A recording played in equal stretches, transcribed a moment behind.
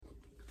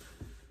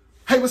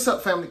Hey, what's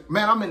up, family?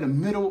 Man, I'm in the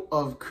middle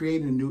of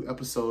creating a new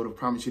episode of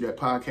Promise You That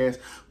podcast,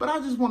 but I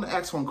just want to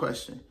ask one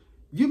question.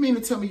 You mean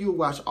to tell me you'll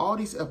watch all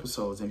these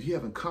episodes, and if you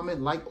haven't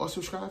commented, liked, or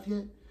subscribed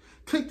yet,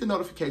 click the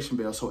notification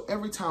bell so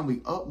every time we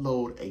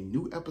upload a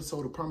new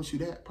episode of Promise You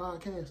That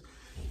podcast,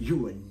 you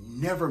will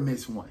never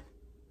miss one.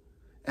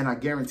 And I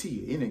guarantee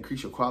you, it'll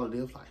increase your quality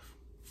of life.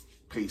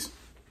 Peace.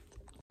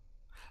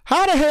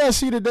 How the hell is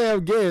she the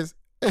damn guest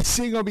and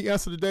she ain't gonna be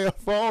answering the damn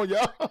phone,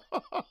 y'all?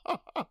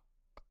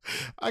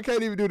 I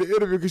can't even do the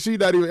interview because she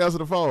not even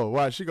answering the phone.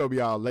 Why? She gonna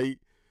be all late.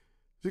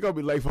 She gonna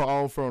be late for her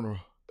own funeral.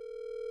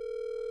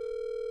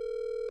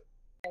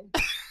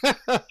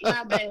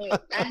 My bad.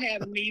 I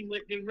have me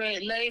with the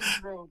red ladies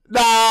room.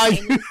 Nah. I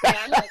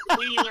have to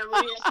be in the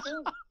red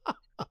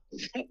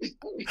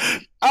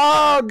too.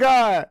 Oh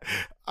God.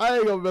 I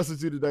ain't gonna mess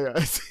with you today.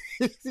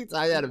 She thought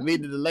I had a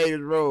meeting in the ladies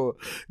room.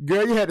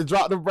 Girl, you had to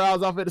drop the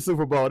Browns off at the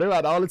Super Bowl. They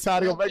were the only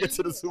time they gonna make it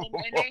to the Super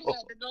Bowl. And they had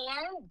to go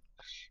home.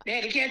 They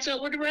had to catch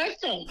up with the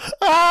rest of them.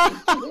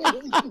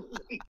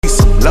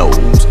 Some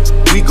lows,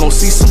 we gon'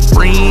 see some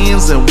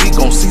friends and we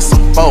gon' see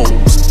some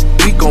foes.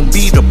 We gon'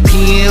 be the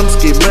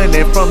pimps, get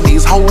money from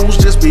these hoes.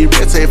 Just be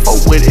ready for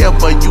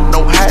whatever, you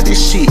know how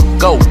this shit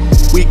go.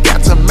 We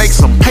got to make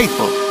some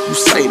paper, you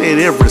say that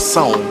every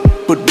song,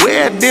 but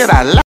where did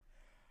I lie?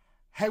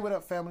 Hey, what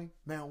up, family?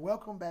 Man,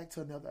 welcome back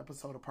to another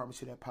episode of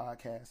Promise You That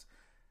podcast.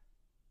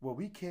 Well,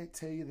 we can't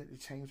tell you that the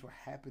change will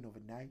happen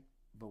overnight,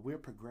 but we're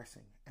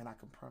progressing, and I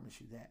can promise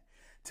you that.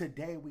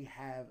 Today, we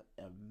have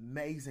an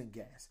amazing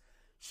guest.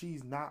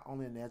 She's not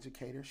only an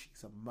educator,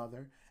 she's a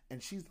mother,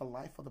 and she's the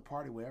life of the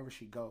party wherever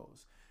she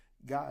goes.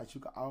 Guys, you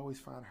can always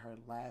find her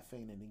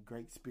laughing and in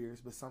great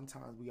spirits, but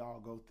sometimes we all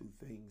go through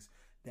things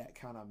that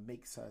kind of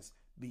makes us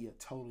be a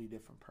totally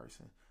different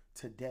person.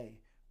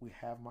 Today, we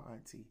have my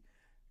auntie,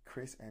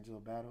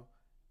 Chrisangles Battle.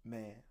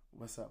 Man,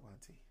 what's up,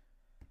 auntie?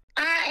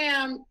 I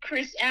am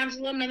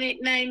Chrisangles. My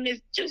nickname is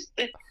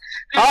Justin.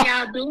 How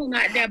y'all doing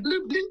out there?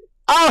 Bloop, bloop.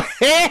 Oh,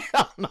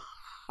 hell no.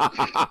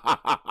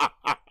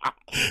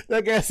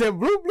 That guy said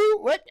bloop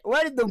bloop.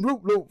 What is the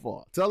bloop bloop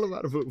for? Tell them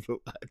about the bloop bloop,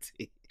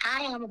 auntie.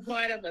 I am a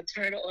part of a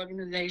turtle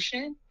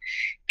organization,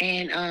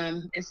 and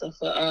it's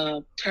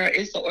an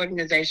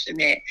organization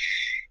that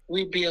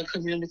we build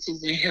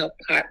communities and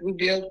we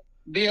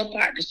build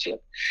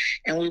partnership,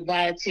 and we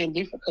volunteer in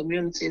different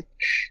communities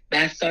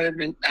by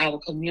serving our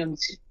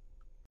community.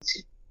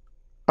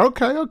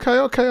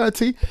 Okay,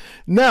 auntie.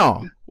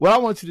 Now, what I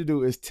want you to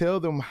do is tell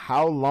them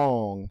how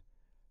long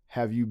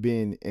have you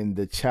been in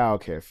the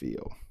childcare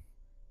field?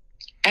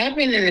 I've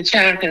been in the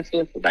childcare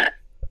field for about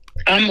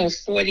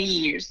almost 40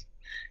 years,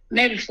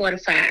 maybe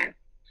 45.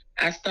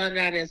 I started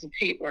out as a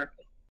pig worker.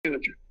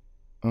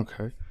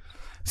 Okay.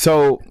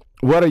 So,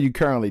 what are you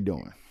currently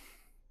doing?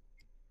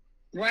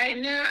 Right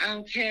now,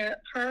 I'm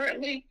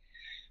currently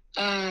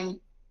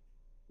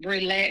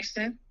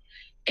relaxing,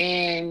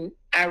 and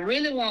I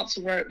really want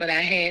to work, but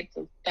I had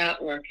to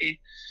stop working.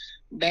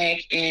 Back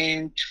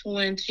in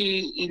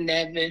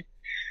 2011,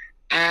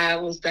 I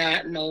was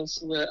diagnosed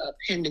with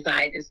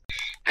appendicitis.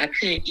 I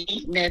couldn't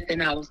eat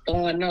nothing. I was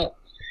throwing up.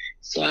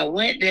 So I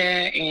went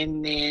there,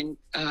 and then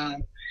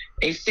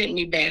they sent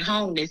me back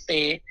home. They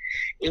said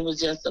it was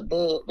just a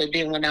bug. But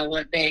then when I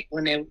went back,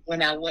 when I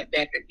went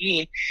back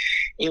again,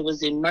 it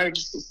was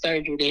emergency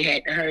surgery. They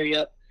had to hurry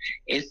up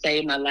and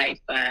save my life.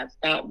 I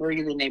stopped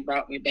breathing. They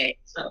brought me back.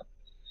 So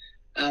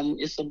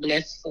it's a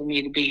blessing for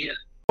me to be here.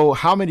 Oh,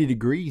 how many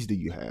degrees do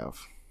you have?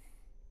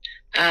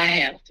 I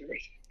have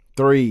 3.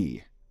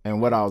 3. And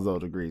what are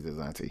those degrees is,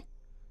 auntie?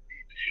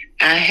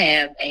 I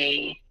have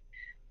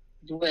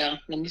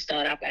let me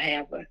start off. I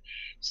have a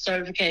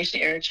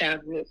certification early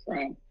childhood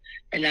from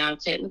Atlanta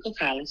Technical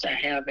College. I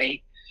have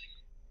a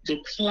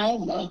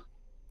diploma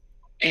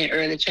in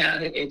early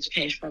childhood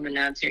education from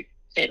Atlanta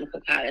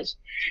Technical College.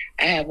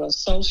 I have an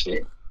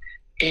associate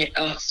in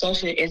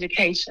social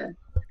education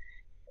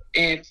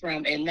and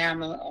from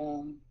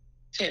Atlanta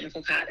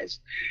Technical College.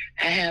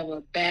 I have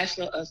a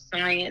Bachelor of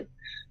Science,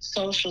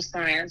 Social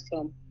Science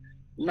from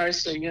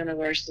Mercer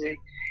University,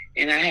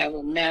 and I have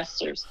a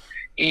Master's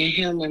in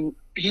Human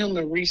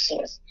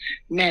Resource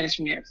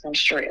Management from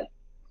Strayer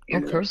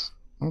University.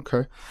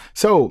 Okay.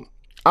 So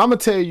I'm gonna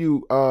tell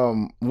you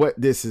what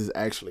this is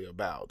actually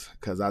about,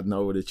 because I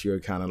know that you're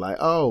kind of like,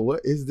 oh,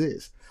 what is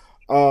this?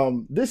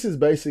 This is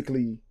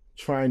basically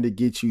trying to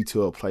get you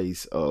to a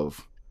place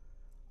of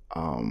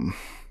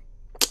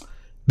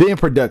being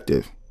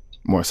productive,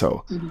 more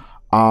so.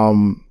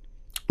 Mm-hmm.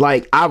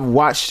 Like I've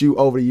watched you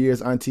over the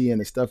years, auntie, and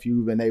the stuff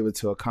you've been able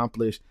to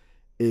accomplish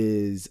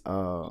is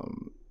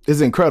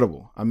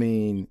incredible. I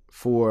mean,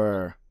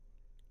 from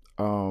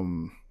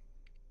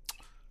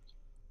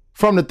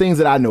the things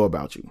that I know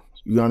about you,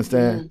 you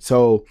understand? Mm-hmm.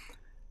 So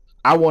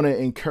I want to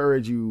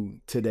encourage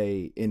you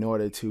today in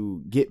order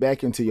to get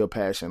back into your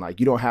passion. Like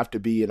you don't have to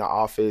be in the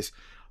office.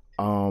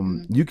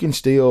 You can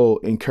still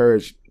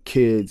encourage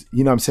kids,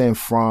 you know what I'm saying,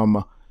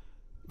 from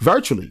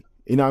virtually,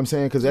 you know what I'm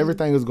saying? Because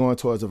everything is going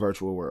towards a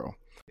virtual world.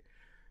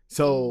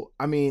 So,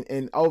 I mean,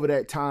 and over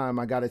that time,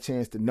 I got a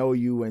chance to know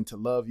you and to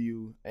love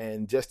you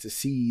and just to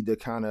see the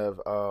kind of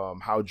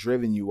how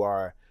driven you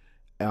are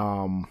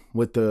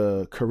with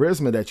the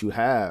charisma that you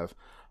have.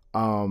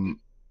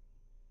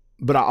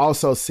 But I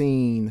also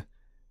seen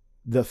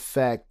the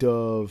fact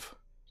of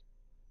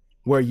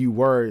where you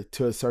were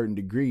to a certain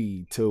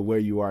degree to where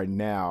you are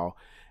now.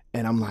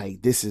 And I'm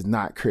like, this is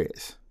not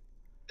Chris.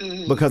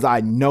 Because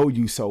I know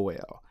you so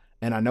well.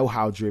 And I know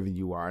how driven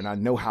you are. And I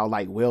know how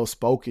like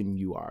well-spoken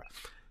you are.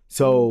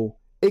 So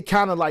it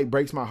kind of like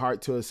breaks my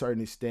heart to a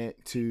certain extent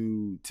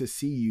to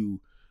see you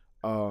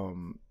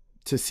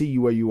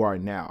where you are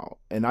now.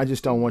 And I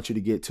just don't want you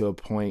to get to a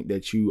point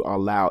that you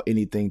allow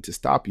anything to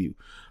stop you,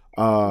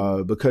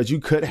 because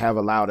you could have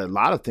allowed a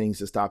lot of things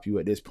to stop you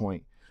at this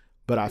point.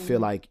 But I feel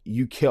like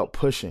you kept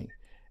pushing,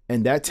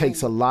 and that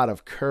takes a lot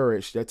of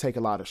courage. That takes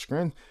a lot of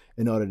strength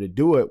in order to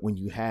do it when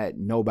you had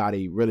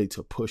nobody really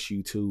to push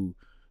you to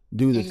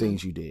do the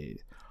things you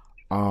did.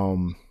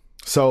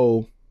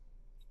 So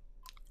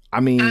I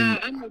mean,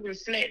 I'm gonna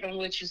reflect on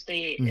what you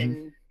said,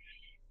 and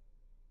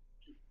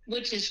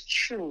which is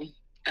true.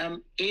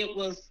 It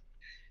was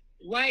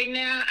right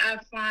now. I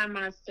find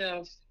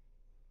myself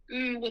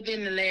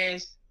within the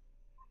last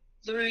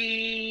 3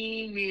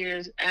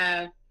 years,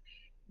 I've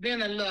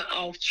been a little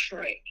off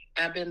track.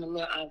 I've been a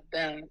little off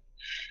balance.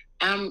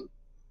 I'm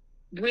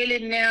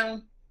really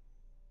now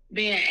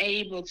being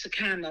able to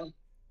kind of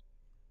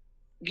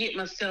get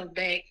myself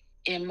back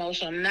in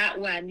motion. I'm not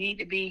where I need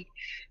to be,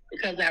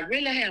 because I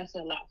really have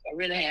fell off. I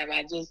really have.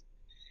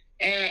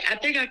 And I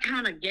think I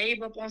kind of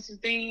gave up on some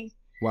things.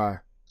 Why?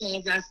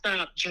 Because I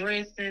stopped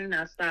dressing.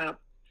 I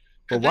stopped.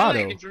 But why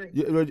though?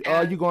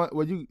 Are you going?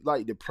 Were you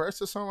like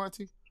depressed or something,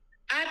 Auntie?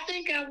 I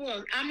think I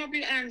was. I'm gonna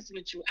be honest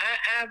with you.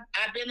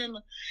 I've been in.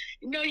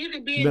 You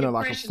can be in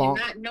depression and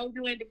not know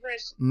you're in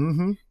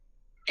depression.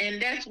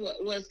 And that's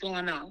what's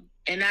going on.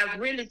 And I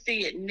really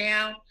see it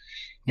now.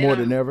 More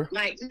than ever.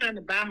 Like trying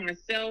to by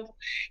myself,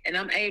 and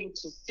I'm able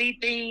to see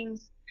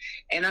things,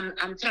 and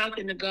I'm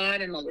talking to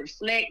God and I'm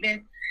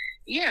reflecting.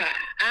 Yeah,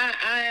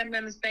 I am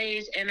on the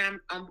stage and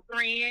I'm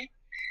praying,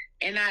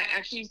 and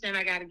I keep saying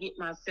I got to get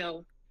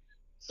myself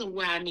to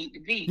where I need to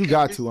be. You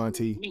got to,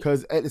 Auntie,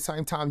 because at the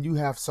same time you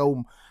have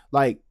so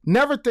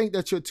never think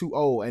that you're too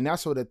old, and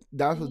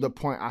that was the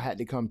point I had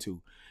to come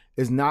to,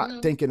 is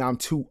not thinking I'm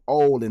too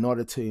old in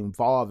order to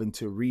evolve and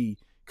to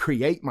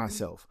recreate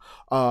myself.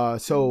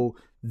 So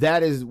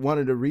that is one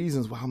of the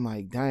reasons why I'm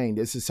like, dang,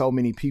 this is so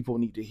many people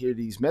need to hear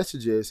these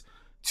messages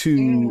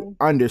to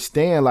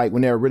understand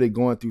when they're really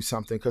going through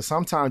something, because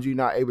sometimes you're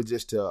not able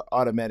just to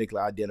automatically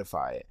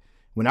identify it.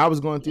 When I was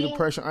going through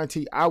depression,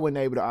 Auntie, I wasn't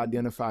able to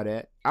identify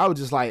that. I was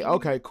just like,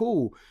 okay,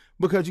 cool.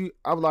 Because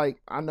I was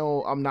like, I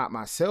know I'm not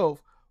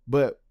myself,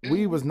 but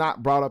we was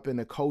not brought up in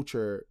a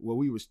culture where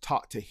we was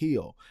taught to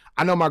heal.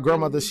 I know my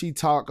grandmother, she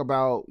talked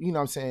about, you know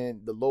what I'm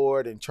saying, the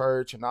Lord and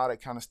church and all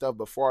that kind of stuff.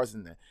 But far as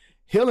in the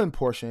healing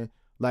portion,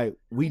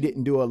 we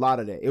didn't do a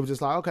lot of that. It was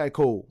just like, okay,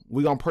 cool.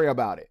 We're going to pray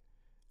about it.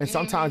 And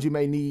sometimes you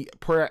may need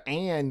prayer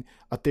and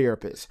a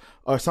therapist,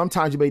 or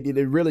sometimes you may need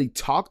to really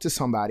talk to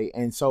somebody.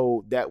 And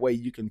so that way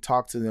you can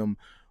talk to them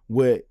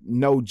with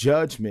no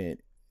judgment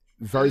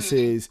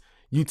versus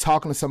you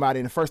talking to somebody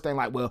and the first thing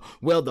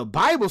well, the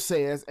Bible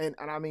says, and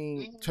I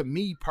mean, to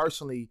me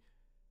personally,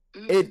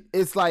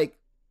 it's like,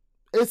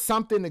 it's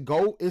something to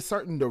go, it's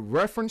certain to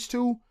reference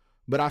to,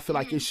 but I feel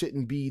like it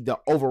shouldn't be the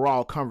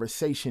overall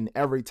conversation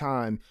every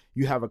time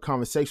you have a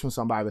conversation with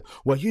somebody.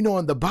 Well,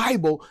 in the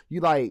Bible,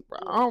 you I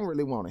don't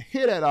really want to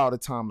hear that all the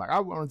time. I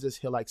want to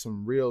just hear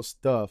some real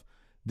stuff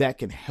that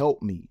can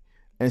help me.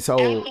 And so,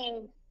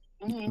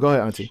 go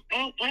ahead, Auntie.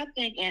 I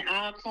think in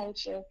our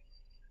culture,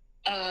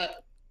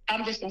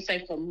 I'm just going to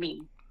say for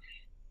me,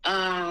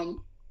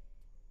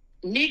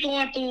 me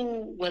going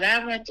through what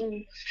I went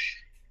through,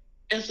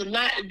 it's a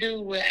lot to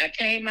do with I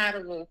came out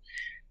of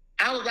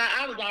I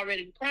was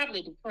already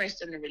probably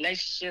depressed in the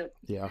relationship.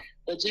 Yeah.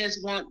 But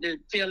just want to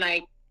feel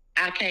like,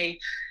 okay,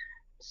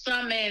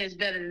 some man is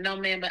better than no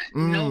man, but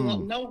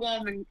no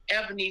woman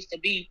ever needs to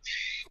be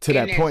to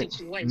that point.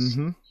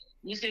 Situation.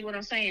 You see what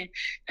I'm saying?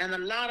 And a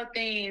lot of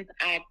things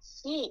I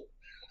took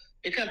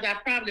because I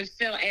probably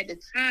felt at the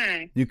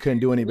time. You couldn't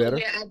do any better?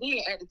 Yeah, I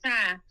did at the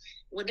time.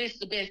 Well, this is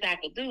the best I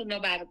could do.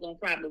 Nobody's going to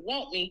probably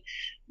want me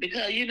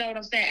because, you know what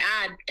I'm saying?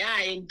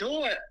 I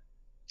endured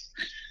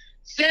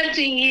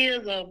 17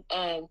 years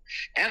of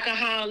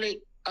alcoholic,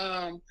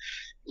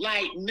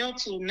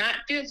 mental, not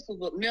physical,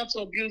 but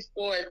mental abuse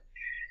for,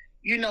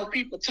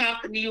 people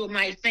talking to you and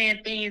might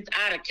saying things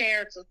out of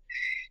character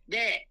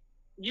that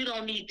you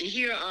don't need to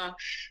hear.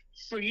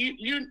 For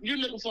you're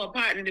looking for a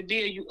partner to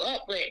build you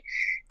up, but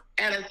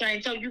at the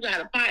same time, you got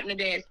a partner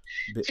that's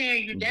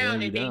tearing you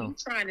down, and then you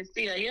trying to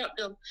still help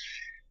them.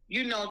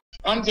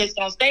 I'm just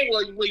gonna stay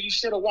where you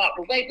should have walked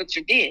away, but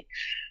you did.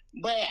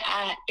 But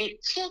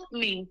it took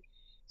me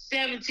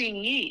 17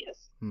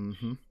 years. Now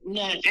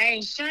I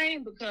ain't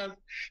ashamed because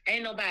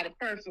ain't nobody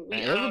perfect.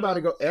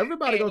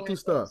 Everybody go through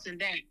stuff.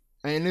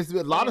 And there's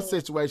a lot of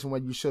situations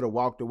where you should have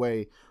walked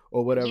away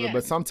or whatever. Yeah.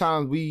 But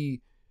sometimes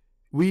we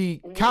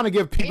we kind of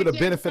give people the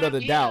benefit of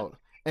the yeah. doubt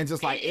and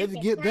just like It's it'll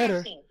a get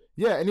better. process.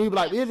 Yeah, and he'd be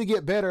like, it'll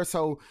get better.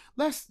 So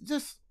let's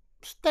just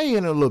stay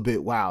in a little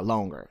bit while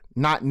longer,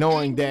 not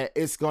knowing that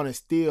it's gonna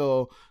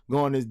still go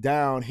on this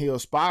downhill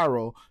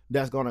spiral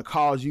that's gonna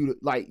cause you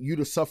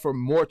to suffer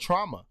more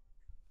trauma.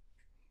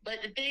 But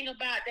the thing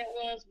about that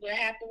was what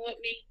happened with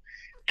me.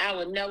 I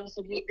would never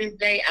forget this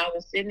day. I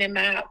was sitting in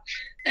my house.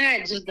 I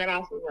had just got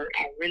off of work.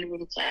 I really,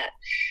 really tired.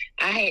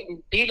 I had this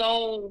big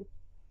old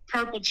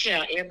purple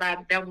chair.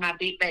 Everybody, that was my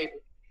big baby.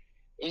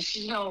 And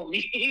she held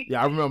me.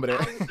 Yeah, I remember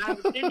that. I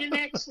was sitting in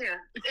that chair.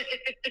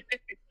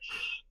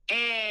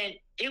 And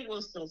it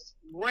was a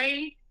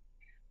ray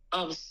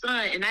of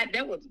sun. And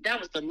that was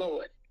the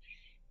Lord.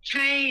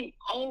 Came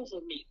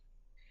over me.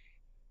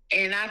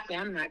 And I said,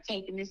 I'm not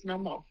taking this no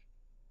more.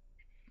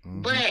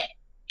 Mm-hmm. But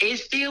it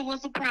still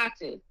was a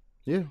process.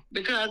 Yeah.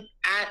 Because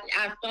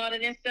I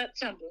started in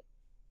September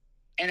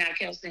and I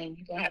kept saying,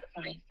 you're going to have to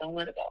find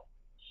somewhere to go.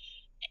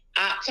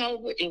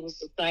 October, it was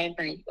the same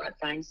thing. You're going to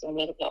find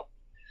somewhere to go.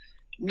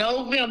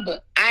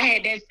 November, I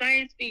had that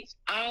same speech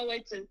all the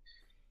way to,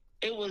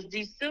 it was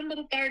December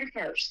the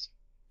 31st.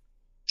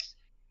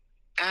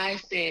 I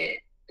said,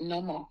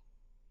 no more.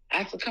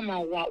 I said, come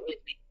on, walk with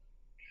me.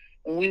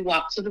 And we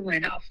walked to the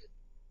rent office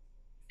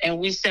and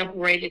we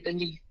separated the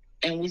lease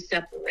and we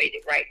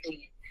separated right then.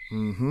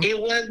 Mm-hmm. It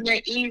wasn't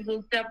an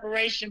easy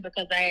separation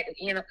because I had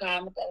to end up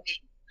calling the police,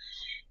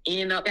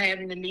 end up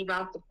having to leave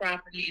off the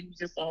property. It was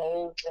just a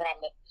whole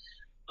drama,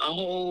 a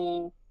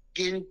whole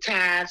getting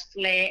tires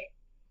flat,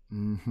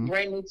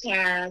 brand new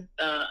tires,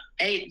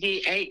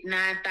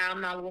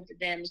 $9,000 worth of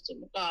damage to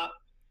my car,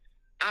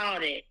 all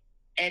that.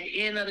 At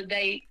the end of the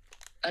day,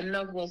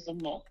 enough was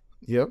enough.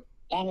 Yep.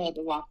 I had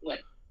to walk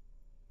away.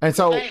 And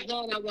so, thank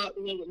God I walked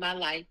away with my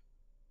life.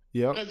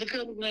 Yeah, because it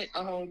could have went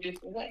a whole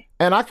different way.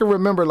 And I can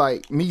remember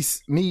like me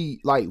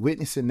like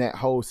witnessing that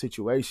whole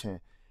situation,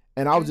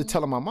 and I was just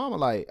telling my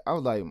mama I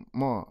was like,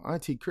 Mom,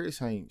 Auntie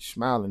Chris ain't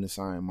smiling the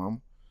same,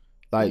 Mama.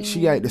 Like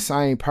she ain't the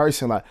same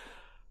person. Like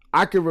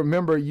I can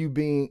remember you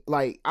being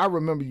like, I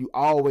remember you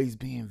always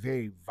being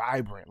very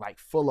vibrant, like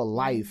full of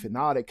life and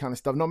all that kind of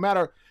stuff. No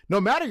matter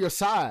your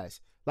size,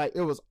 like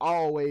it was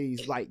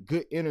always like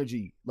good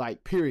energy,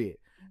 like period.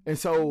 And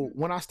so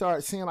when I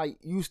started seeing like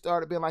you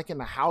started being like in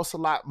the house a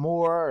lot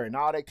more and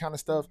all that kind of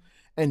stuff,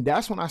 and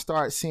that's when I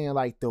started seeing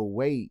like the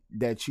weight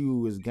that you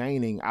was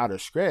gaining out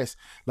of stress,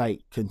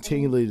 like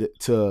continually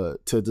to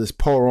just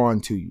pour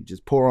on to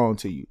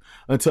you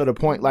until the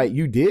point like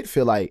you did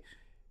feel like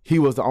he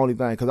was the only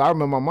thing. Because I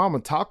remember my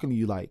mama talking to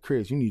you like,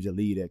 Chris, you need to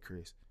leave that,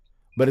 Chris.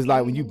 But it's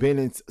like when you've been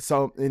in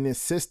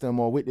this system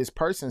or with this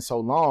person so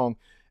long,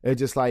 it's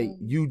just like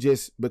you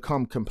just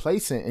become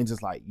complacent and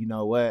just like, you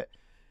know what?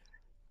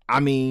 I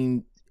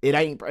mean, it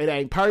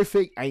ain't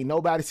perfect. Ain't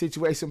nobody's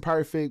situation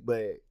perfect,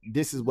 but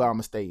this is where I'm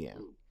gonna stay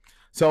in.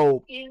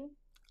 So, and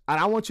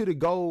I want you to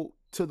go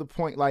to the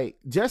point, like,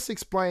 just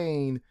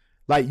explain,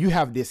 like, you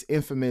have this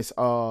infamous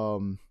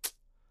prom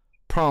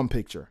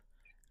picture,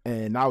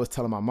 and I was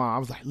telling my mom, I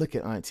was like, look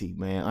at Auntie,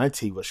 man.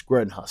 Auntie was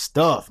squirting her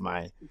stuff,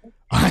 man.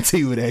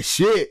 Auntie with that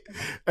shit,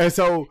 and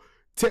so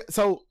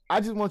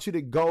I just want you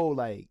to go,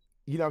 like,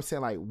 you know what I'm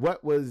saying? Like,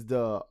 what was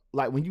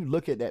like, when you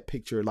look at that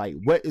picture, like,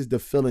 what is the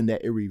feeling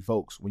that it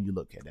revokes when you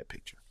look at that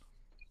picture?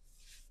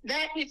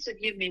 That picture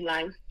give me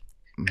life.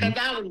 Because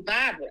I was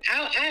vibrant.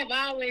 I have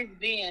always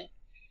been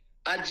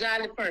a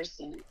jolly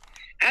person.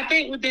 I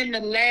think within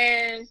the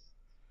last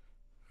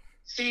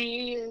 10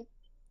 years,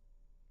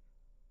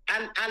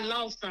 I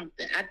lost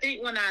something. I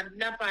think when I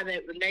left out of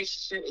that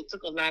relationship, it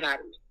took a lot out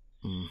of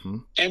me.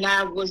 And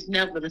I was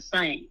never the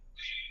same.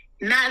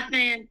 Not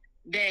saying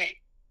that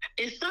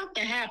if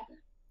something happened,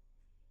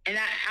 and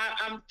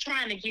I'm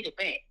trying to get it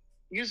back.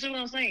 You see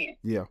what I'm saying?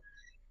 Yeah.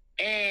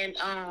 And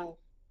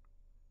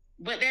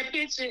but that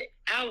picture,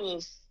 I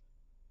was,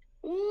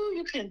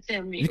 you couldn't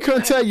tell me. You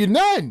couldn't tell you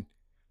nothing.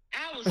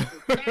 I was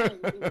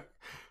pathetic. And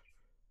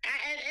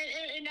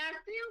I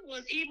still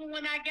was, even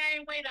when I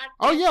gained weight.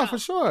 Oh yeah, for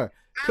sure.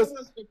 I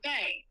was the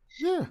thing.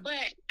 Yeah.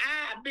 But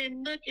I've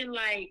been looking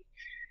like,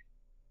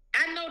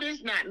 I know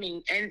this not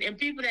me, and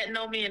people that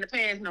know me in the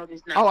past know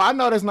this not me. Oh, I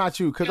know that's not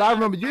you, because I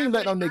remember you didn't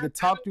let no nigga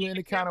talk to you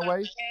any kind of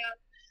way.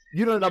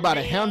 You don't know about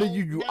to handle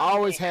you. You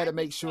always had to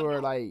make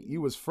sure, like, you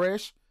was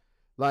fresh.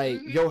 Like,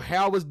 your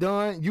hair was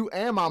done. You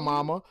and my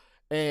mama.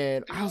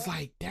 And I was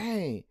like,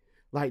 dang,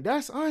 like,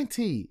 that's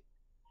Auntie.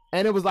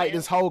 And it was like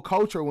this whole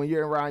culture when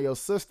you're around your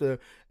sister,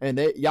 and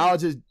y'all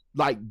just,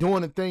 like,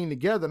 doing the thing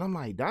together. And I'm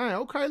like, dang,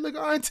 okay, look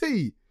at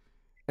Auntie.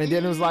 And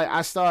then it was like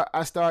I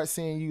start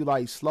seeing you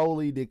like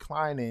slowly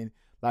declining,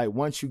 like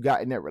once you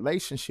got in that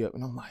relationship,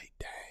 and I'm like,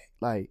 dang,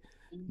 like,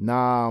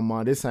 nah,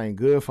 man, this ain't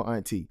good for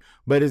Auntie.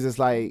 But it's just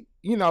like,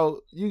 you know,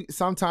 you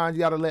sometimes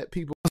you gotta let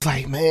people. It's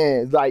like,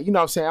 man, like, you know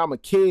what I'm saying, I'm a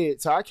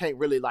kid, so I can't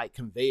really like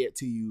convey it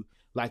to you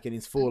like in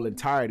its full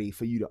entirety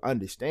for you to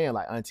understand.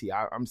 Like, Auntie,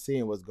 I'm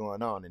seeing what's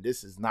going on, and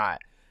this is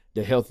not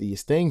the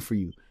healthiest thing for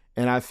you.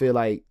 And I feel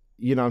like,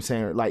 you know what I'm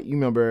saying, like, you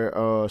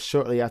remember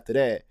shortly after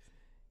that,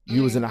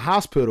 you was in a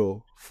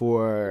hospital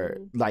for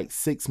like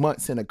 6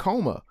 months in a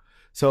coma.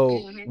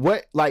 So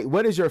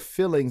what is your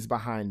feelings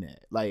behind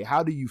that? Like,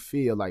 how do you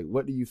feel? Like,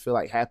 what do you feel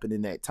like happened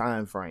in that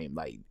time frame?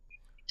 Like,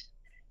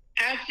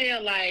 I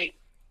feel like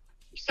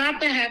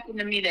something happened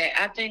to me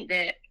that I think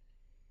that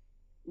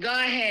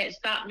God had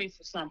stopped me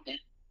for something.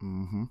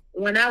 mm-hmm.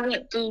 When I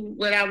went through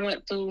what I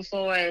went through,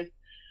 for as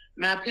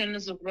my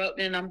appendix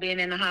erupted, and I'm being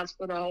in the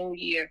hospital a whole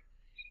year,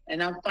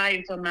 and I'm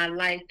fighting for my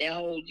life that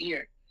whole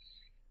year.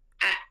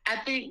 I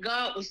think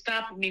God was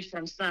stopping me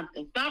from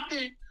something.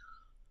 Something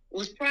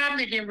was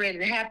probably getting ready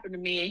to happen to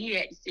me, and He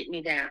had to sit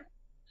me down.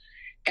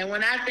 And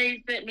when I say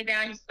He set me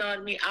down, He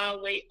started me all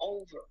the way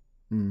over.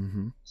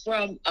 Mm-hmm.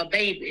 From a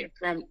baby,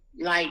 from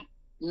like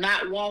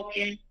not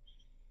walking.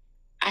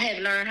 I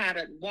had learned how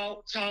to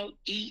walk, talk,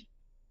 eat,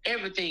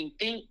 everything,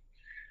 think,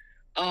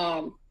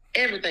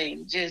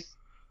 everything, just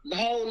the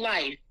whole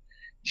life,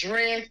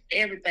 dress,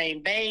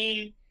 everything,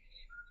 bathe,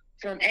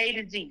 from A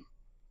to Z.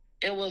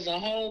 It was a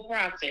whole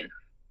process.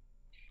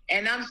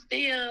 And I was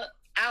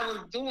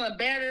doing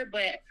better,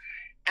 but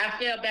I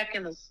fell back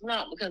in the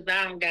slump because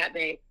I don't got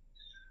that,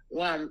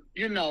 I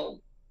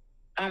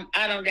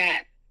don't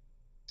got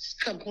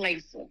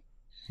complacent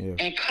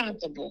and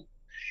comfortable.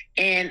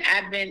 And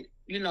I've been,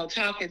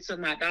 talking to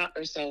my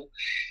doctor, so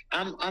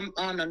I'm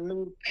on a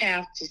new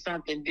path to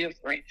something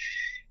different.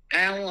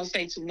 I don't want to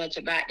say too much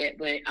about that,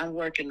 but I'm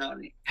working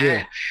on it.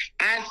 Yeah.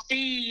 I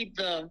see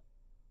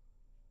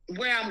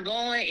where I'm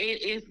going.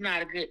 It is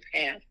not a good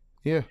path.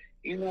 Yeah.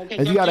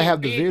 And you got to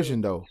have the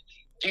vision, though.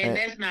 And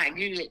that's not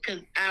good,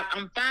 because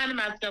I'm finding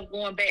myself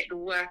going back to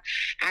where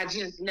I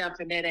just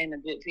left, and that ain't a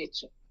good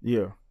picture.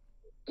 Yeah.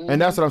 Mm-hmm.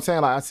 And that's what I'm saying.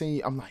 Like,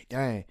 I'm like,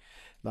 dang,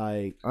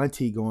 like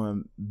Auntie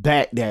going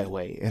back that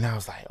way. And I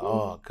was like,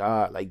 oh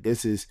God, like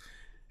this is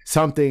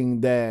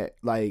something that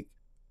like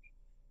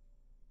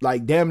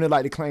damn near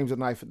like the claims of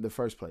life in the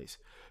first place.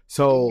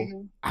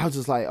 So I was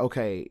just like,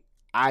 okay,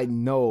 I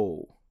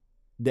know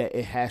that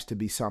it has to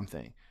be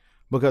something,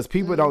 because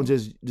people don't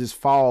just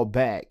fall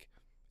back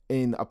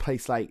in a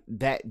place like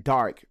that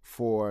dark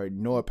for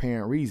no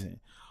apparent reason.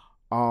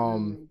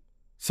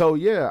 So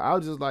yeah, I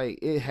was just like,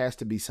 it has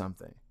to be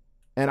something.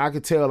 And I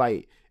could tell,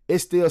 like,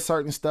 it's still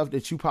certain stuff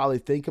that you probably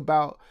think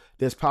about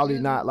that's probably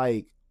not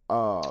like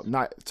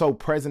not so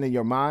present in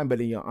your mind, but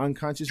in your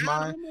unconscious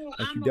mind. Like,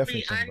 I'm you gonna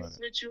definitely be think about honest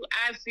it. with you.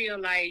 I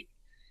feel like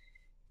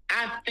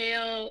I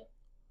failed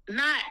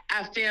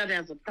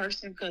as a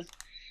person, because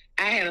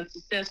I had a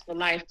successful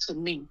life to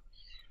me.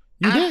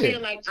 I feel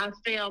like I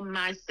failed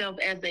myself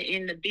as an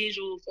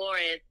individual, for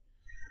as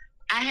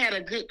I had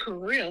a good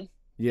career.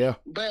 Yeah.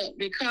 But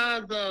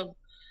because of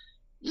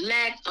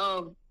lack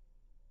of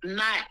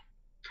not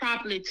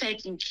properly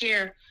taking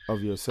care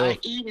of yourself,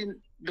 eating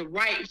the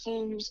right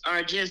foods,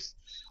 or just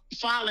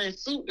following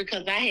suit,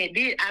 because I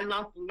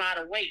lost a lot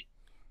of weight,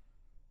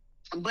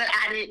 but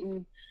I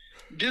didn't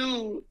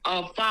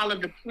follow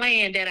the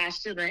plan that I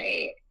should have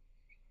had.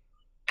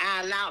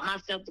 I allowed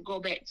myself to go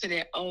back to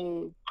that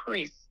old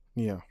Chris.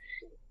 Yeah.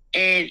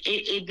 And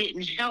it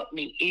didn't help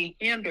me. It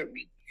hindered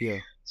me. Yeah.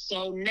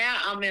 So now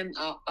I'm in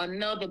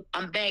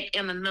I'm back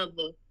in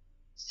another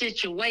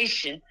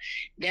situation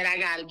that I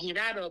got to get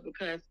out of,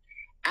 because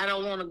I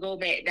don't want to go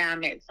back down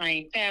that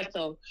same path.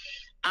 So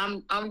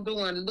I'm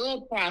doing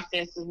little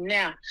processes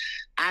now.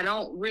 I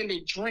don't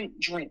really drink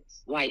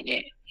drinks like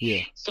that.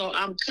 Yeah. So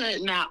I'm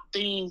cutting out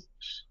things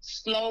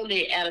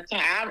slowly at a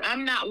time.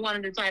 I'm not one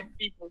of the type of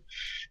people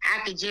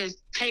I could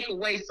just take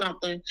away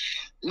something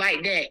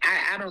like that.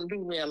 I don't do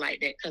well like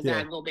that, because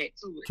I go back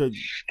to it.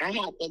 I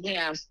have to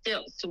have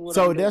steps to it.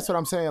 So that's what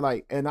I'm saying.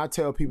 Like, and I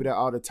tell people that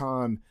all the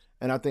time.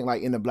 And I think,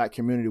 like, in the Black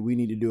community, we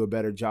need to do a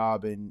better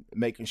job in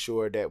making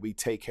sure that we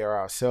take care of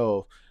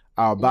ourselves,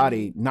 our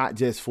body, not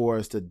just for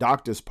us the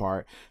doctor's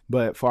part,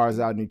 but far as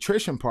our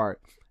nutrition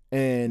part.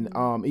 And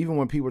even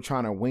when people are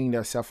trying to wean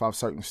themselves off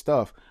certain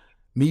stuff,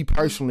 me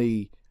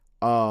personally,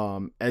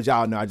 as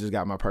y'all know, I just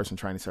got my personal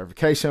training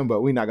certification, but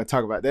we're not gonna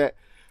talk about that.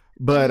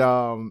 But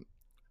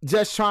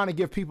just trying to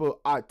give people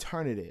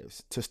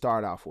alternatives to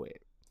start off with.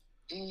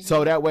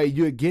 So that way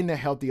you're getting the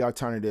healthy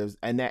alternatives,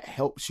 and that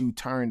helps you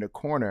turn the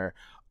corner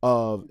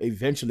of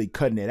eventually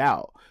cutting it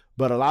out.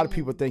 But a lot of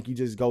people think you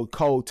just go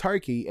cold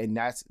turkey, and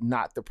that's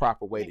not the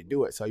proper way to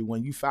do it. So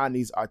when you find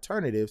these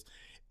alternatives,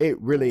 it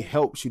really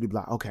helps you to be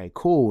like, okay,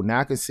 cool.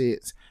 Now I can see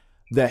it's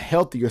the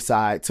healthier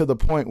side, to the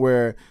point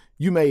where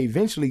you may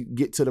eventually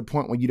get to the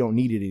point where you don't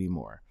need it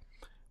anymore.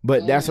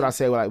 But that's what I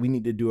say. Like, we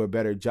need to do a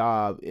better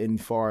job in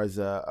far as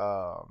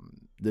the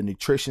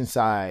nutrition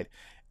side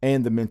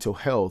and the mental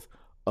health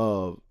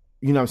of,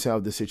 you know what I'm saying,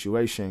 of the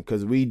situation,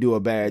 because we do a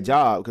bad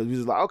job, because we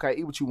just like, okay,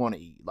 eat what you want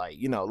to eat, like,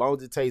 as long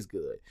as it tastes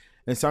good.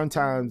 And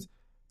sometimes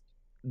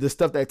the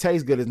stuff that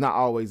tastes good is not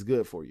always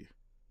good for you.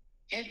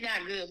 It's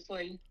not good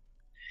for you.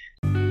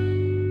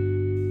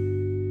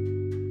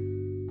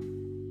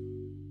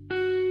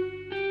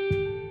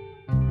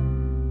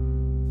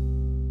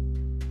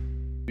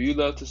 Do you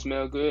love to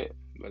smell good?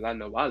 Well, I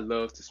know I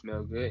love to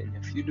smell good, and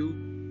if you do,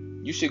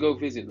 you should go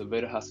visit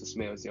Lavetta House of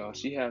Smells, y'all.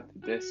 She has the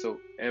best soap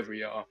ever,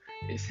 y'all.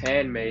 It's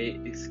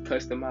handmade, it's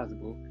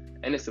customizable,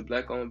 and it's a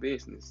black-owned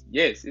business.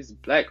 Yes, it's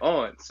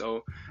black-owned.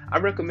 So I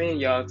recommend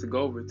y'all to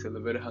go over to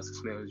Lavetta House of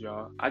Smells,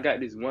 y'all. I got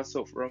this one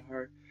soap from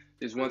her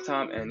this one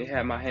time, and it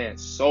had my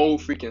hands so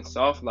freaking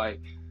soft. Like,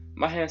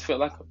 my hands felt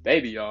like a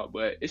baby, y'all.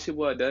 But it's your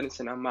boy Dennis,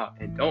 and I'm out.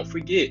 And don't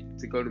forget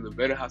to go to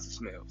Lavetta House of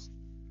Smells.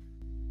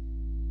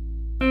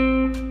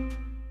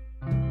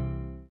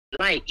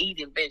 Like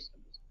eating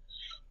vegetables,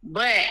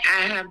 but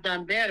I have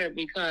done better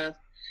because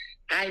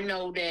I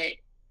know that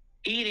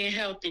eating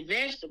healthy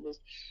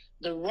vegetables,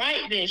 the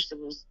right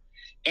vegetables,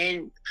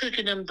 and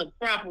cooking them the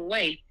proper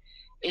way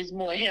is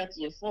more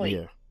healthier for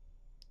you.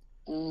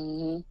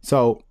 Mm-hmm.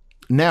 So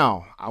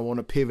now I want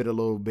to pivot a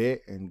little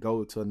bit and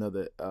go to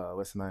another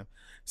what's the name?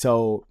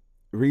 So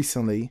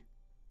recently,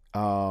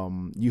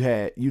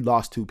 you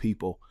lost two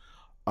people,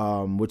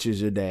 which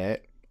is your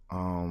dad,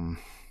 and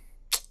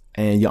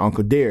your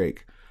Uncle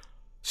Derek.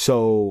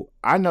 So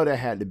I know that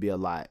had to be a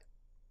lot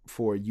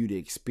for you to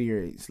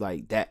experience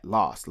like that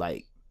loss,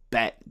 like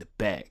back to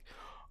back.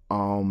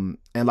 And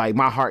like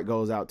my heart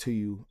goes out to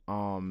you.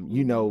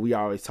 You know, we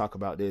always talk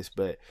about this,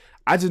 but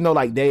I just know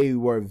like they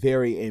were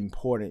very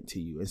important to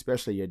you,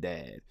 especially your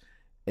dad.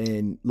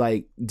 And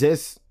like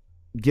just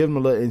give them a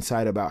little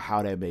insight about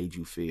how that made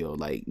you feel,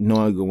 like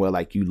knowing well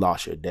like you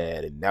lost your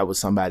dad, and that was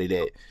somebody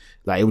that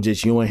like it was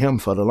just you and him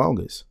for the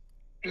longest.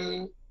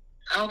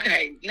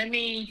 Okay,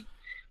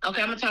 I'm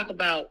gonna talk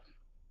about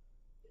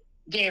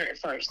Derek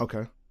first.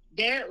 Okay.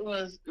 Derek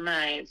was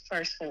my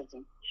first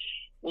cousin.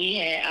 We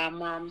had our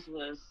moms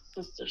was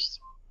sisters.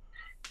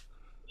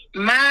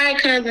 My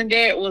cousin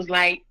Derek was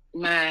like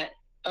my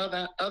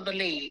other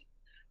leg,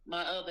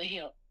 my other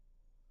hip.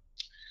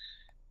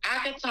 I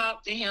could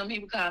talk to him. He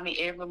would call me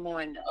every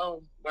morning.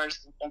 Oh,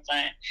 worse than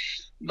sometimes.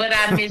 But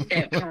I missed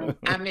that phone.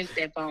 I missed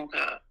that phone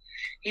call.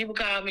 He would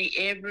call me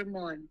every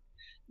morning.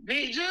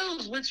 Big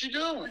Juice, what you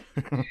doing?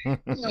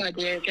 Oh,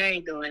 Derek, I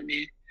ain't doing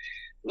that.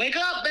 Wake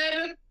up,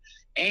 baby.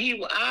 And he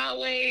would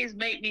always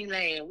make me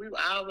laugh. We would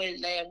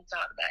always laugh and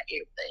talk about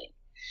everything.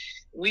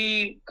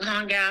 We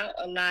hung out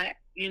a lot,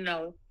 you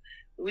know.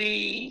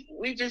 We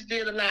just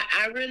did a lot.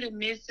 I really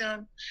miss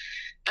him.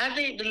 I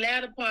think the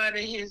latter part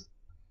of his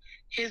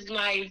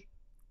life,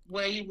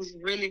 where he was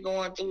really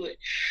going through it,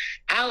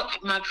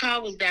 my car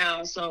was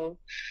down, so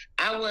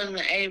I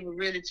wasn't able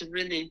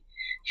to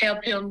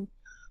help him.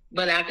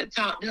 But I could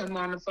talk to him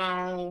on the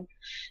phone,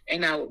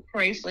 and I would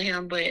pray for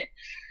him. But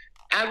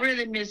I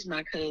really miss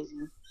my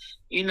cousin,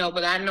 you know.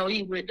 But I know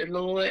he with the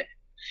Lord,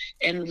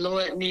 and the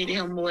Lord needed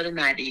him more than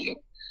I did.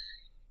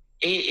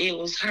 It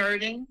was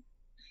hurting,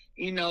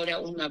 you know. That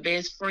was my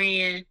best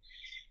friend.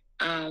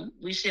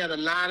 We shared a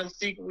lot of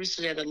secrets. We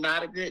shared a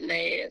lot of good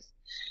laughs.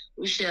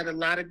 We shared a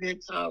lot of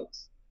good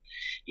talks.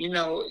 You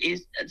know,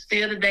 it's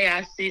still today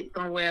I sit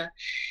somewhere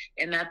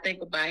and I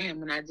think about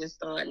him and I just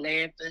start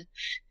laughing,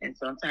 and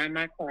sometimes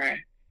I cry,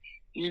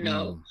 you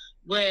know.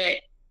 But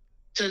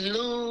to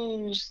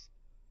lose,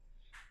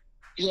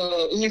 you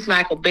know, he's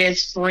like a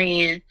best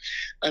friend,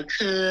 a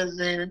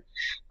cousin,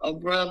 a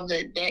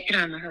brother, that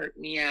kind of hurt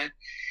me.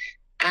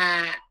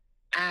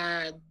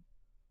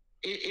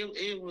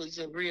 It was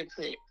a real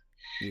clip.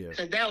 Yeah.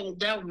 Cause that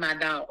was my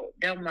dog.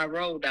 That was my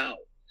road dog.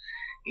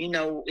 You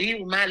know, he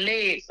was my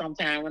leg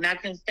sometimes when I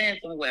couldn't stand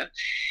somewhere.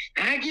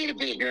 I get a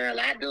big girl,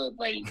 I do it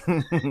for you.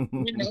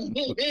 You know,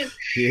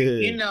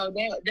 you know,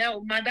 that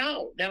was my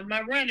dog. That was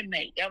my running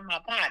mate. That was my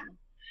partner.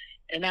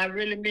 And I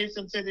really miss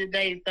him to this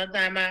day.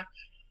 Sometimes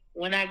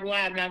when I go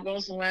out and I go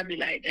somewhere, I be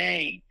like,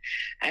 dang,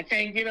 I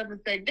can't get up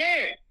and say,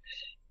 Derek,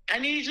 I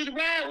need you to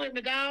ride with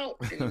me, dog.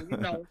 And,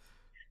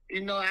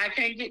 you know, I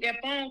can't get that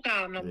phone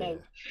call no more.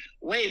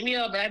 Wake me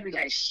up, and I be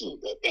like,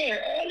 shit, get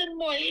there early in the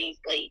morning, he ain't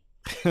sleep.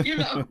 You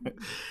know.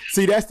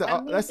 See, that's the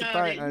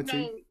thing,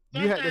 Auntie.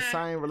 You had the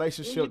same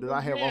relationship that I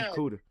have on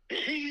Cooter.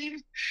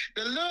 The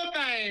little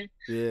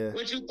thing,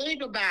 what you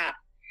think about,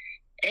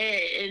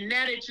 and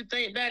now that you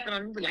think back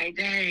on it, you be like,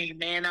 dang,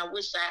 man, I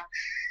wish I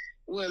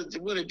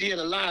would have did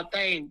a lot of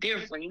things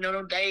different. You know,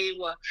 them days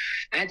where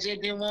I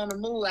just didn't want to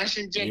move. I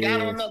should just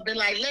got on up, been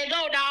like, let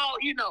go, dog.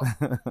 You know.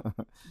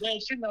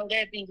 But you know,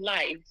 that be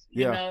life.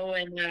 You know,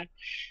 and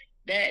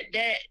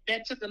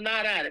that took a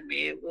lot out of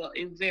me. It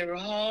was very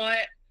hard.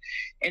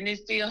 And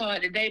it's still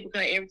hard today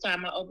because every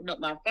time I open up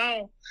my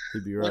phone,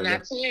 when I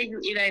tell you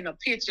it ain't a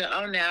picture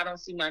on there, I don't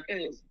see my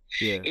cousin.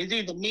 Yeah. It's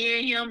either me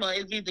and him or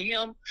it's either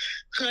him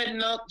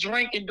cutting up,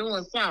 drinking,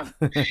 doing something.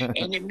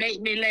 And it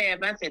made me laugh.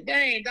 I said,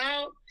 dang,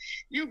 dog,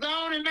 you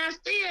gone and I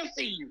still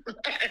see you.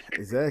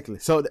 Exactly.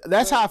 So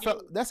that's how I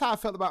felt. That's how I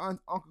felt about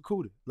Uncle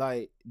Cooter.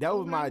 Like, that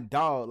was my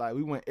dog. Like,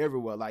 we went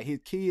everywhere. Like, his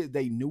kids,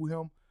 they knew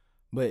him,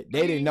 but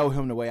they didn't know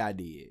him the way I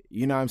did.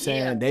 You know what I'm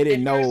saying? Yeah, they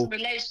didn't know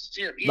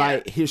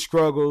like his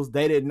struggles.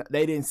 They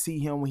didn't see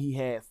him when he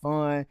had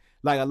fun.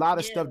 Like, a lot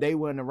of stuff they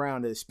wasn't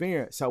around to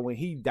experience. So when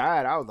he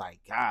died, I was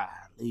like,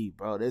 golly,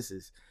 bro, this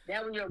is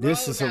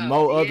some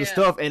more other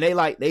stuff. And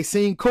they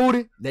seen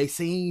Cootie, they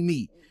seen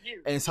me.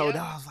 And so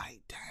I was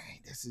like,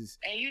 dang, this is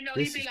and you know,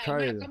 this he be is like,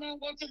 crazy. come on,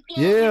 go to the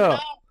club.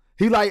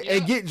 He like,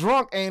 and get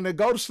drunk and to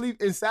go to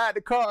sleep inside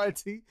the car,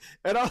 Auntie.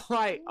 And I'm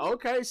like,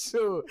 okay,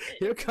 sure.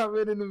 He'll come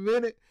in a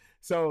minute.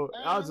 So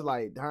I was just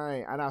like,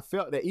 dang. And I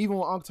felt that even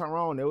with Uncle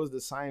Tyrone, it was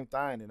the same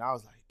thing. And I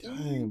was like,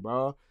 dang,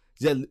 bro.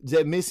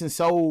 Just missing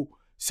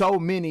so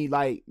many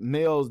like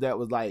males that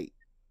was like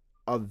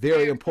a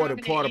very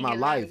important part of my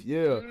life.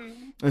 Yeah.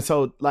 And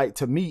so like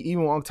to me,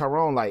 even with Uncle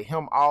Tyrone, like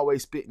him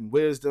always spitting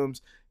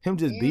wisdoms, him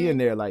just being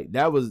there, like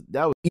that was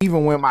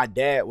even when my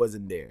dad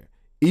wasn't there.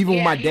 Even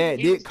when my dad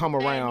did come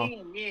around,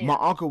 my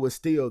uncle was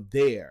still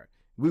there.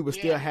 We were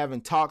still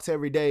having talks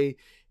every day.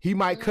 He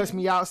might cuss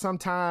me out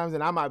sometimes,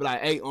 and I might be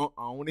like, "Hey,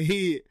 I want to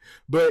hear it,"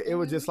 but it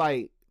was just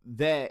like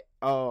that.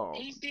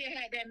 He still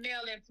had that male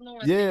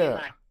influence.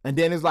 Yeah, and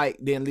then it's like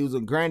then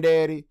losing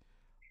granddaddy,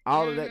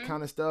 all of that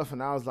kind of stuff,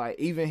 and I was like,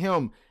 even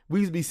him,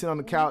 we used to be sitting on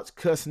the couch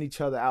cussing each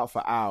other out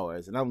for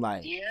hours, and I'm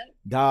like,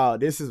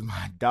 dog, this is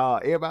my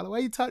dog. Everybody, why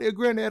you talk to your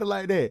granddaddy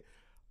like that?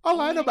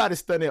 Oh, ain't nobody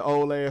studying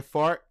old ass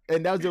fart.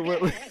 And that's just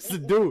what we used to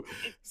do.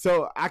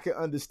 So I can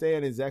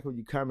understand exactly where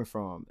you're coming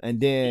from.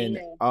 And then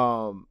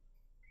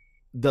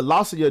the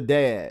loss of your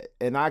dad,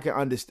 and I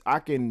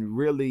can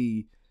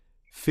really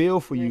feel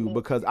for you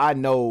because I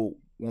know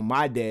when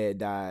my dad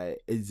died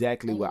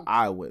exactly what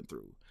I went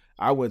through.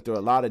 I went through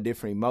a lot of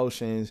different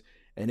emotions,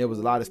 and there was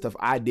a lot of stuff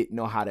I didn't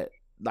know how to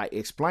like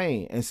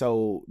explain. And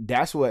so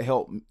that's what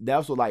helped.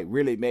 That's what like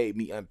really made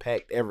me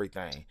unpack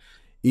everything.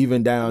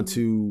 Even down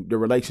to the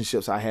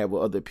relationships I had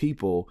with other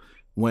people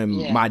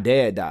when my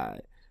dad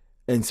died.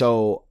 And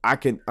so I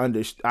can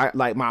understand,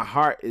 like my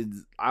heart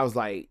is, I was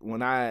like, when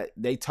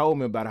they told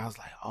me about it, I was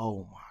like,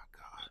 oh my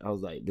God. I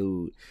was like,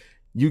 dude,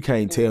 you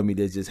can't tell me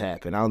this just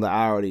happened. I was like,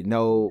 I already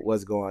know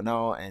what's going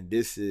on. And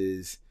this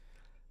is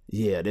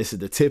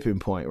the tipping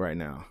point right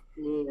now.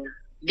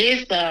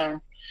 This,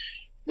 the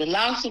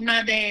loss of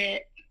my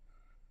dad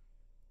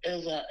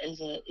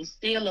is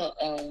still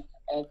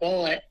a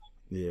void.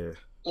 Yeah.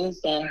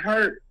 It's a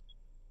hurt,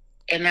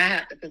 and I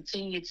have to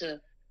continue to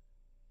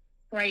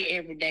pray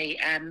every day.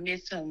 I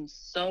miss him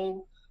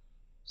so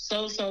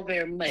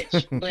very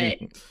much. But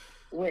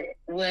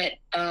what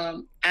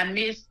I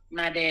miss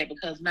my dad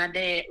because my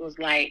dad was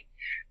like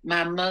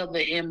my mother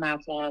and my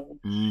father.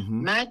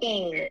 My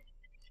dad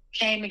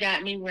came and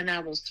got me when I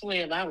was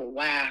 12. I was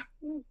wild.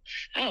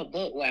 I was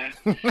buck wild.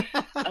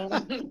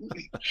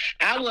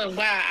 I wasn't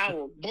wild. I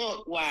was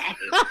buck wild.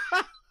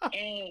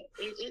 And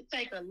it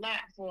takes a lot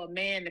for a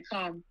man to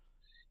come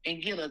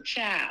and get a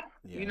child.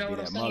 You know what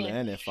I'm saying? Mother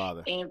and that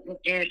father.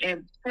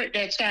 And put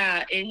that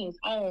child in his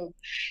home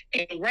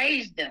and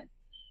raise them.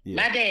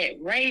 My dad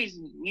raised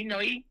me. You know,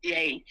 he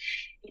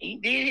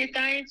did his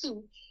thing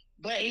too,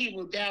 but he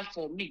was there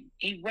for me.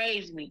 He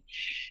raised me.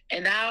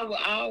 And I will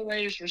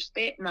always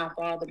respect my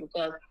father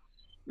because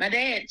my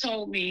dad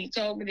told me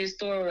this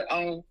story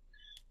a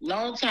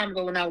long time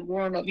ago when I was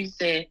growing up. He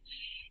said,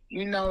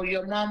 you know,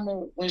 your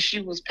mama, when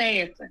she was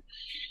passing,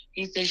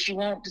 he said she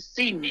wanted to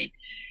see me.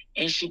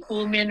 And she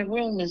pulled me in the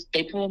room, and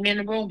they pulled me in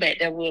the room back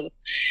there with her.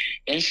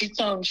 And she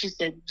told me, she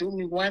said, do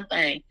me one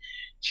thing.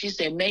 She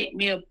said, make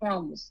me a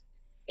promise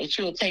that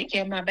you'll take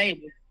care of my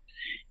baby.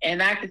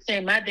 And I could say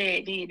my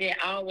dad did that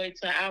all the way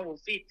till I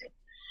was 50.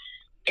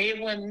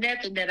 It wasn't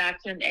nothing that I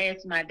couldn't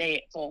ask my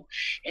dad for.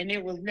 And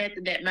it was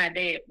nothing that my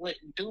dad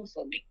wouldn't do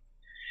for me.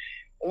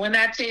 When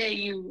I tell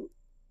you,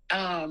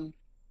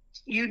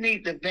 you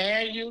need to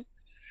value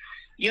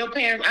your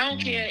parents. I don't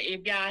care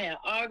if y'all have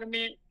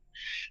argument.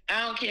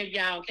 I don't care if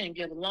y'all can't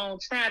get along.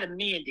 Try to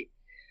mend it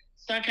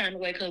some kind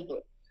of way because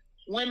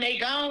when they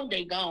gone,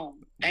 they gone.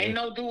 Ain't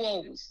no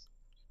do-overs.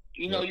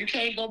 You know, you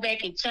can't go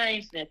back and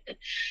change nothing.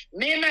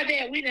 Me and my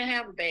dad, we didn't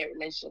have a bad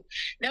relationship.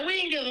 Now, we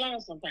didn't get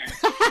along sometimes.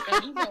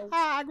 You know,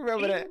 I can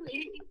remember that.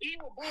 He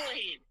was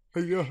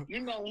bullheaded. Yeah.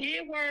 You know,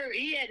 his word,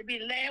 he had to be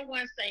the last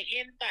one to say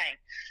anything.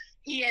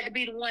 He had to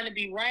be the one to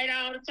be right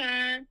all the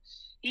time.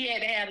 He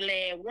had to have the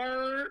last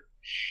word.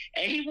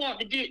 And he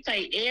wanted to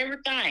dictate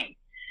everything.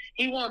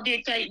 He won't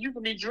dictate. You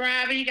can be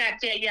driving. He got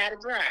to tell you how to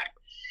drive.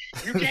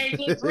 You can't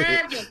just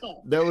drive your car.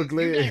 That was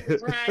clear. You got to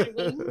drive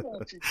the way he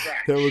wants you to drive.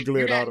 That was clear all the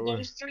way. You got to go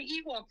the street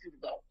he wants you to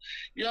go.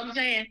 You know what I'm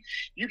saying?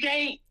 You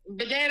can't.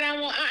 But Dad, I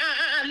want.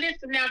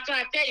 Listen now. I'm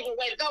trying to tell you what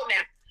way to go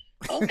now.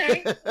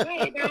 Okay.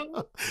 Right,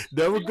 bro.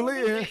 That was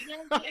clear.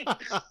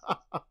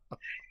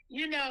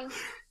 You know,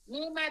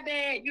 me and my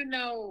dad. You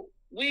know,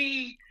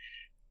 I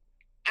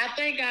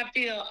think I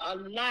feel a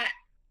lot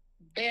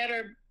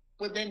better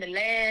within the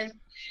last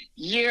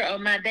year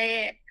of my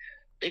dad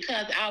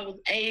because I was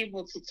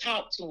able to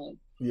talk to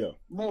him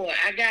more.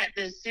 I got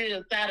to see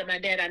the side of my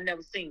dad I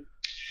never seen.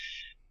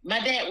 My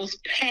dad was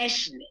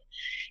passionate.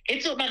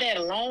 It took my dad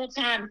a long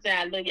time to say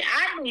I love you.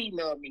 I knew he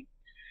loved me,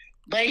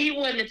 but he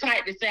wasn't the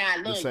type to say I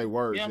love you. Say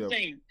words, you know what I'm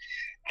saying?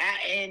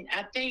 And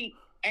I think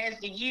as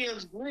the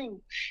years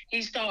grew,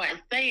 he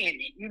started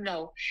saying it. You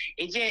know,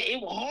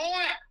 it was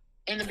hard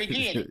in the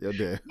beginning.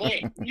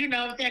 But you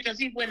know what I'm saying? Because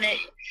he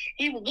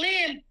was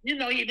glad, you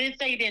know, he didn't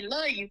say he didn't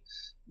love you,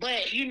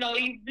 but you know,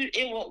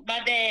 my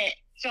dad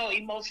showed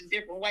emotions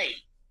different ways.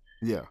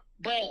 Yeah.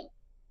 But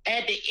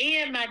at the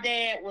end, my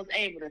dad was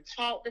able to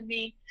talk to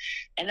me,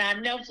 and I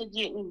never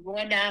forget we were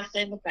going down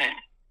 75.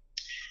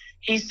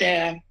 He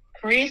said,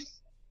 Chris,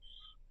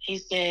 he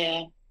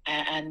said,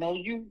 I know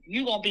you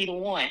gonna be the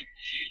one.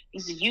 He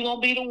said, you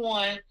gonna be the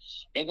one.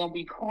 They're gonna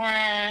be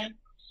crying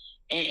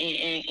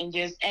and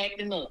just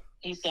acting up.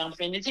 He said, I'm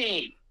finna tell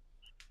you,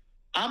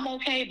 I'm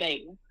okay,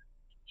 baby.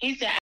 He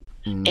said,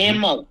 and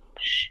more.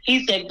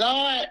 He said,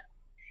 God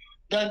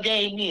done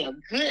gave me a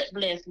good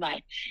blessed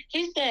life.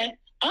 He said,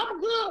 I'm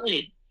good with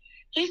it.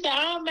 He said,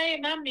 I done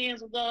made my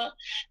amends with God.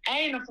 I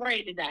ain't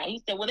afraid to die.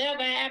 He said,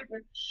 whatever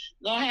happens,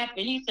 gonna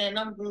happen. He said, and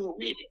I'm good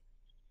with it.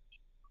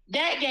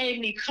 That gave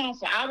me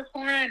comfort. I was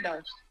crying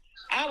though.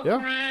 I was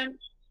crying.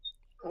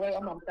 Wait,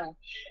 I'm sorry.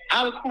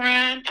 I was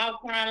crying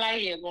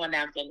like hell going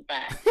down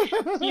 75.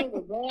 Tears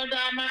was going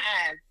down my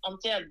eyes. I'm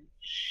telling you.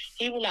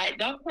 He was like,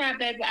 don't cry,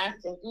 baby. I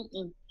said,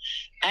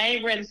 I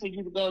ain't ready for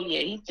you to go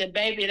yet. He said,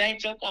 baby, it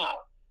ain't your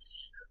call.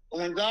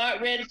 When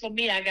God ready for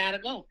me, I gotta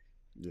go.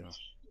 Yeah.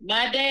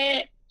 My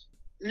dad,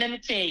 let me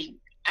tell you,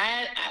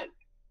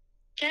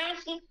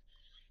 cancer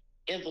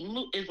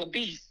is a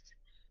beast.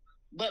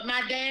 But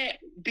my dad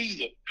beat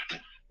it.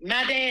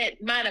 My dad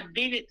might have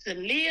beat it to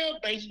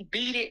live, but he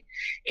beat it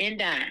and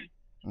died.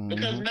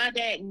 Because my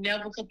dad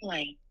never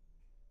complained.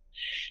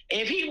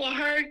 If he were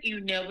hurt,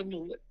 you never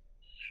knew it.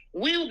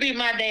 We would be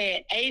my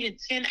dad 8 and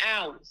 10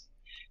 hours.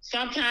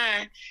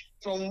 Sometimes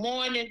from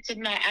morning to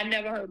night. I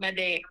never heard my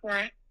dad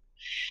cry.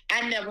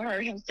 I never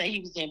heard him say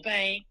he was in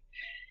pain.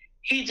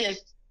 He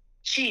just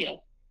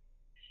chilled.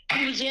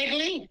 He was just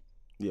leaving.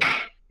 Yeah.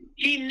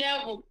 He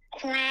never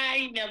cried.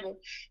 He never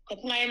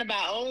complained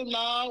about, oh,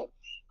 Lord,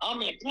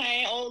 I'm in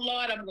pain. Oh,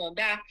 Lord, I'm going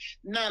to die.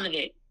 None of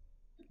it.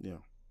 Yeah.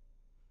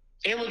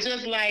 It was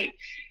just like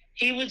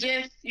he was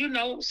just,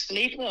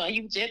 sleeping.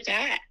 He was just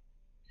tired.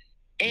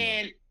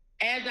 And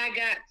as I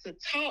got to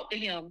talk to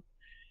him,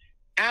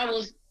 I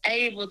was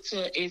able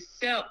to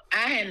accept,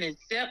 I hadn't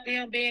accepted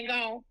him being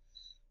gone,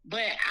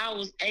 but I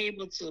was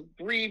able to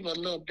breathe a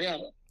little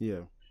better.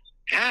 Yeah.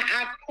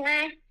 I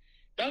cry.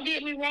 Don't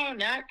get me wrong.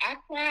 Now, I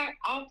cry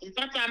often.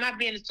 Sometimes I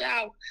be in the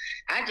shower,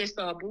 I just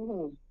start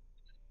boo-hooing.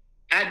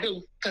 I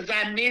do, because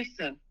I miss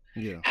him.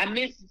 Yeah. I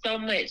miss him so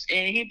much.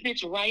 And he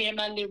picture right in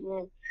my living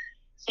room.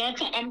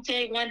 Sometimes, I'm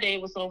telling you, one day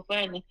it was so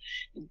funny.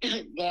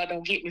 God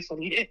don't get me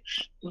from here.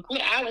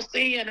 I was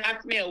sitting here and I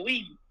smelled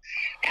weed.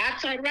 I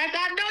turned around,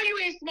 I know you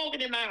ain't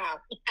smoking in my house.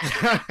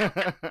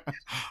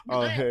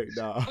 Oh, heck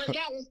no. But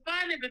that was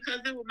funny because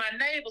it was my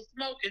neighbor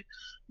smoking.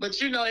 But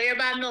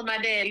everybody know my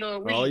dad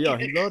love weed. Oh, yeah,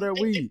 he love that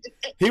weed.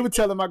 He was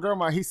telling my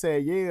grandma, he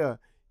said,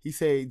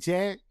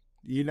 Jack,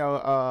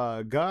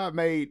 God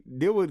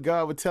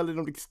was telling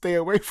them to stay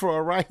away from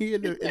her right here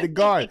in the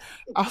garden.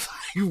 I was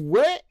like,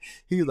 what?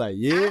 He was like,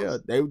 yeah,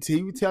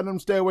 he was telling them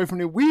to stay away from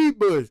the weed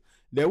bush.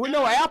 There was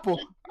no apple.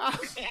 I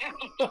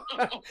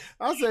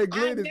said,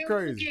 Glenn is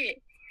crazy. Forget,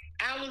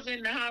 I was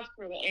in the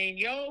hospital and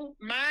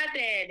my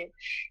daddy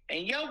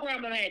and your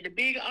grandma had the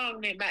big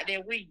argument about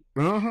that weed.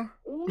 Uh-huh.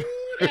 Ooh,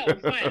 that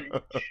was funny.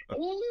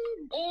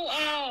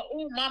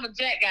 Ooh, Mama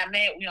Jack got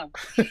mad with him.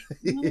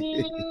 He's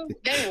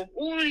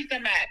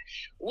talking about,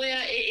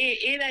 well,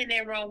 it ain't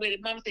that wrong with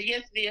it. Mama said,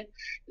 yes, it is.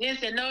 Then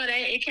said, no, it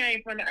ain't. It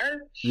came from the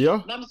earth.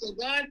 Yeah. Mama said,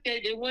 God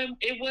said it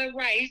wasn't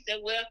right. He said,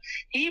 well,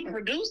 he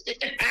produced it.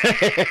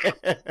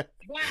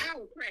 Boy, I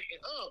was cracking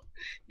up.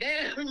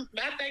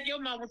 I think your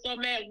mama was so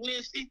mad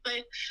when she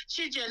said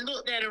she just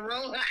looked at her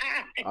roll her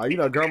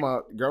eye.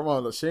 Grandma,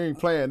 she ain't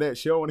playing that.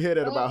 She don't want to hear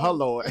that about her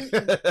Lord. She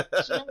don't want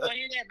to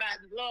hear that about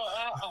the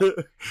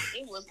Lord.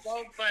 It was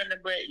so funny,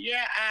 but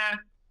yeah,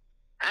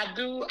 I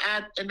do.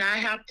 I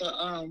have to.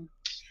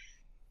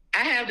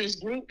 I have this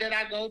group that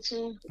I go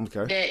to.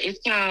 Okay. That is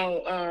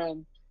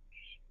called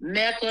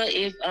Mecca.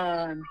 It's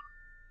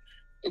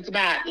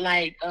about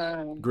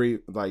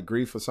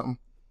grief or something.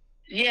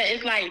 Yeah,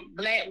 it's like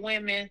Black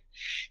women.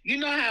 You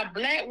know how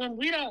Black women,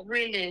 we don't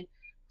really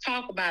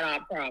talk about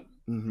our problems.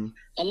 Mm-hmm.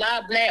 A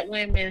lot of Black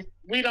women,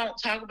 we don't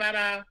talk about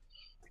our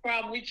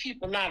problem. We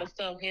keep a lot of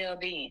stuff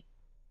held in.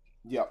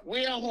 Yeah.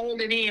 We don't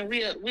hold it in.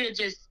 We'll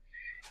just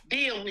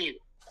deal with it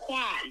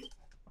quietly.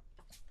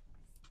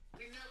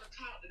 We never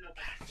talk to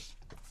nobody.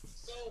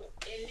 So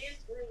in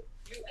this group,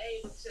 you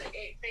able to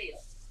exhale.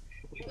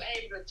 You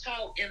able to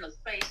talk in a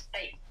safe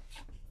space.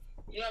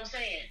 You know what I'm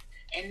saying?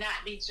 And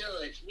not be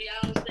judged. We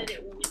always say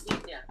that when we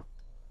get there.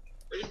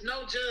 There's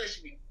no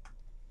judgment.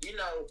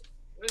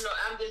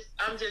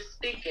 I'm just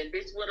speaking.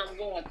 This is what I'm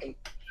going through.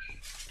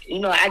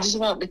 I just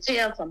want to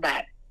tell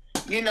somebody.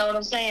 You know what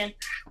I'm saying?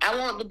 I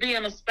want to be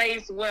in a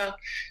space where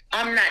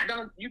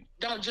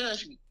don't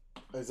judge me.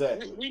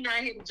 Exactly. We're not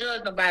here to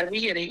judge nobody. We're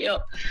here to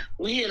help.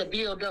 We're here to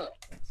build up.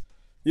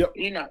 Yep.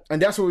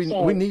 And that's what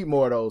we need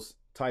more of those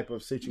type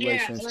of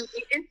situations. Yeah,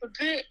 it's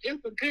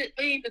a good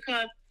thing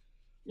because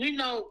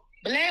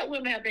Black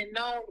women have been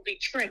known to be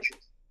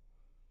treacherous.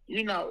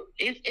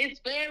 It's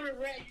very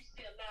rare you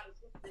see a lot of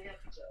sisters help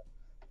each other.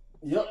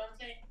 Yep. You know what I'm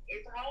saying?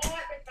 It's hard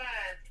to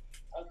find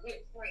a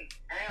good friend.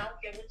 I don't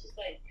care what you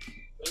say.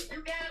 If you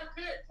got a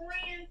good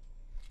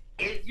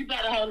friend, you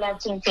better hold on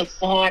to them because it's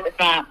hard to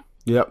find them.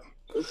 Yep.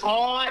 It's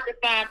hard to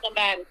find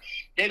somebody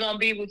they're going to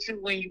be with you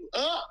when you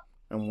up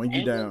and when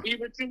you down. Be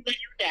with you when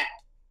you down.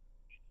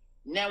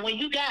 Now, when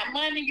you got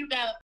money, you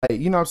got.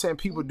 You know what I'm saying?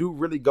 People do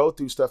really go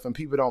through stuff, and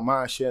people don't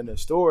mind sharing their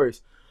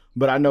stories.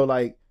 But I know,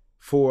 like,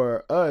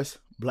 for us,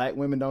 black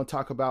women don't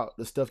talk about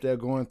the stuff they're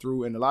going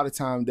through, and a lot of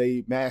times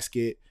they mask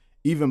it.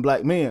 Even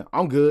black men,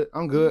 I'm good.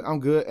 And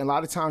a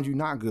lot of times you're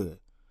not good.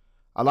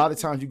 A lot of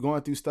times you're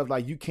going through stuff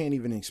like you can't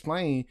even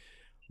explain,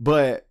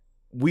 but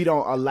we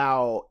don't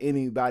allow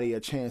anybody a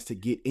chance to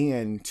get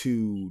in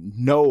to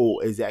know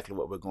exactly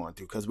what we're going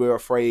through because we're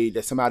afraid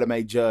that somebody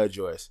may judge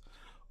us.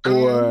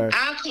 Or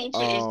our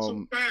culture is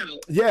too proud.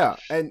 Yeah,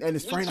 and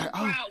it's funny like,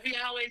 proud. We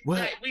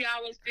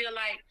always feel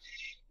like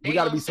we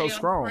got to be so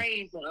strong.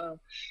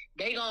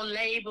 They gonna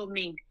label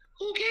me.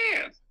 Who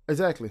cares?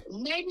 Exactly.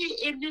 Maybe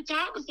if you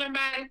talk to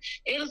somebody,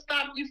 it'll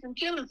stop you from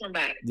killing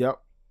somebody. Yep.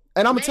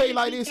 And I'm gonna tell you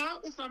like this. If you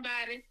talk to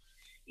somebody,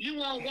 you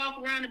won't walk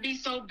around and be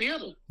so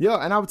bitter. Yeah,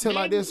 and I would tell you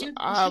like this.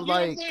 I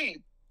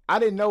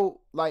didn't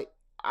know, like,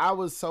 I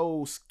was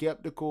so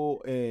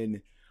skeptical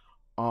and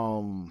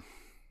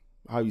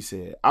how you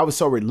said, I was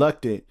so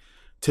reluctant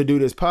to do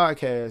this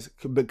podcast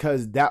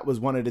because that was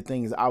one of the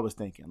things I was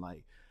thinking.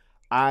 Like,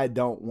 I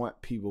don't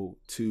want people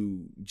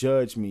to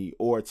judge me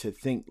or to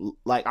think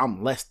like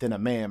I'm less than a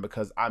man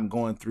because I'm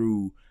going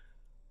through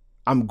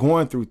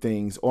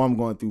things or I'm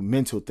going through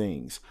mental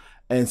things.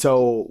 And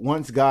so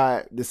once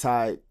God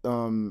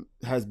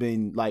has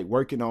been like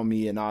working on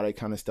me and all that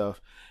kind of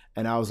stuff,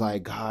 and I was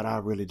like, God, I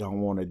really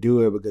don't want to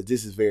do it because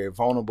this is very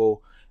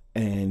vulnerable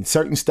and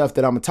certain stuff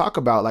that I'm gonna talk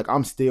about, like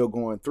I'm still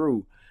going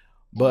through.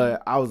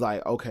 But I was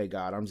like, okay,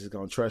 God, I'm just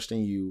gonna trust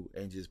in you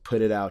and just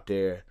put it out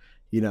there.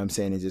 You know what I'm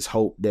saying? And just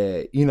hope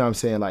that, you know what I'm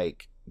saying,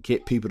 like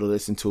get people to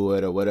listen to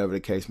it or whatever the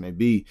case may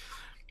be.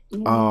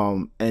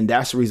 Mm-hmm. And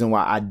that's the reason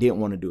why I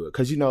didn't want to do it.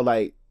 Cause you know,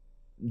 like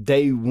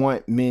they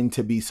want men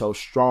to be so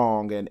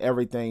strong and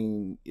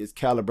everything is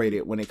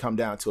calibrated when it come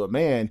down to a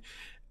man.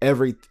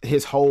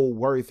 His whole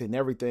worth and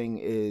everything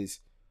is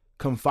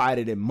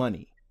confided in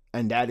money.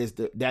 And that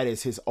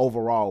is his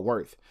overall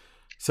worth.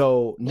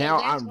 So now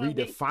I'm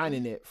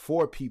redefining it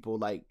for people.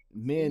 Like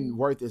men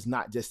worth is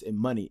not just in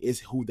money. It's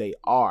who they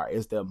are.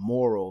 It's their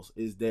morals.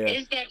 It's their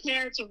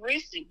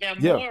characteristic, their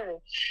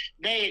moral.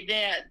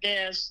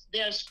 They're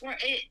strong.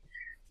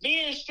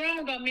 Being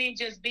strong don't mean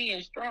just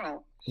being strong.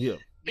 Yeah.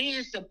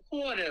 Being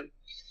supportive.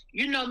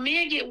 You know,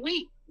 men get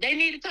weak. They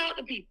need to talk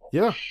to people.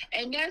 Yeah.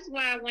 And that's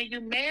why when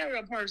you marry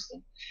a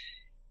person,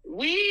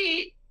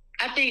 I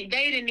think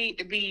dating need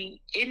to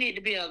be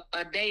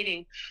a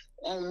dating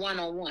on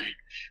one-on-one.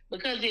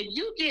 Because if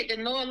you get to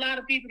know a lot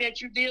of people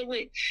that you deal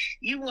with,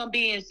 you won't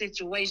be in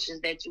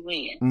situations that you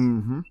in.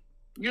 Mm-hmm.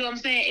 You know what I'm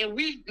saying? If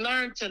we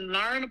learn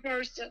a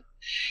person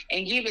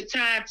and give it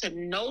time to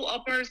know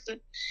a person,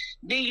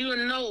 then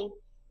you'll know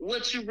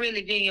what you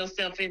really getting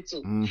yourself into.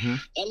 Mm-hmm.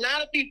 A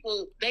lot of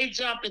people, they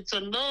jump into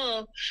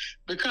love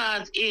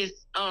because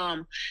it's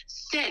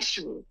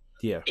sexual.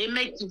 Yeah. It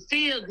makes you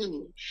feel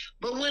good.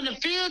 But when the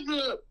feel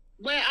good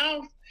wear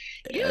off,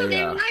 you don't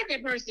even like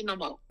that person no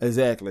more.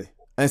 Exactly.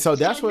 And so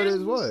that's what it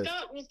was.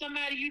 Stuck with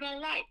somebody you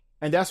don't like.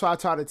 And that's why I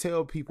try to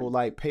tell people,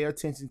 like, pay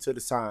attention to the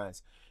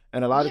signs.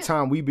 And a lot of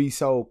time we be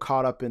so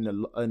caught up in the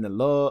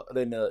love,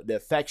 in the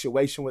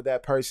infatuation with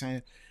that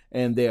person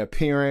and their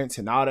appearance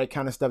and all that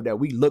kind of stuff that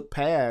we look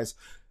past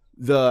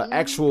the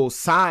actual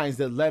signs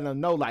that let them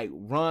know, like,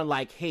 run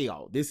like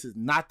hell. This is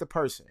not the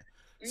person.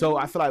 So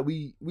I feel like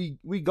we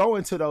go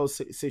into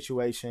those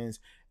situations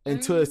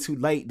until it's too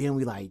late. Then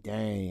we like,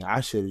 dang,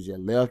 I should have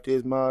just left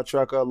this mother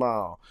trucker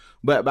alone.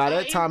 But by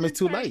that time, it's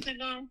too late.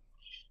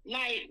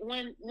 Like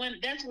when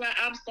that's why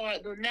I'm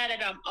starting. Now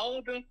that I'm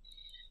older,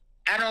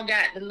 I don't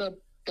got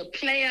the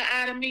player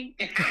out of me.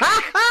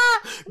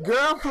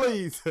 Girl,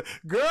 please.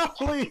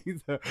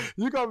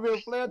 You gonna be a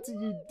player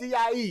till you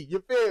die.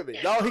 You feel me?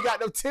 No, he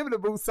got no Timothy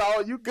boots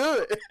on. You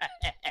good?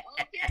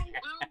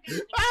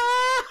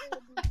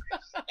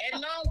 And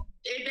no,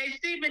 if they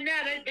see me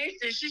now, they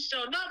say she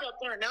sure not gonna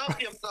turn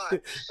off your son.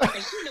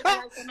 And she look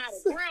like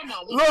somebody's grandma.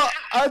 Look,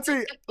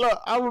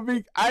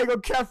 I ain't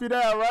gonna cap you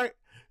down, right?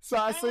 So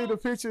I see the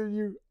picture of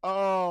you.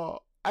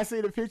 I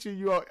see the picture of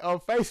you on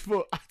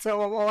Facebook. I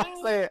told my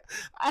mom,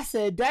 I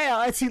said,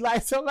 damn, auntie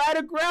like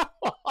somebody grandma.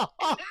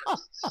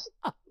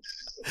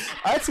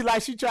 Auntie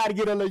like she tried to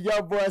get a little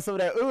young boy some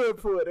of that wood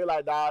put. They're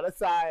like, nah,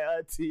 that's all right,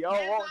 auntie. I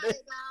don't want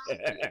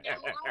it.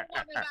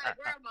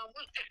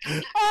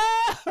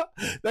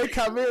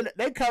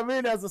 They come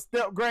in as a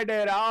step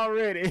granddaddy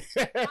already.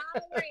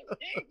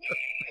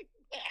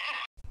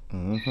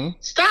 Mm-hmm.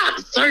 Stop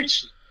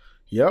searching.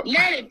 Yep.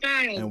 Let it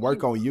find and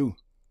work on you.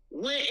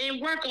 And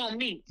work on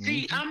me.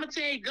 See, I'm gonna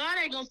tell you, God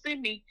ain't gonna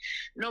send me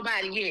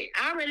nobody yet.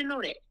 I already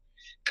know that,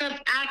 cause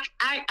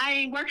I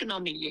ain't working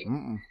on me yet.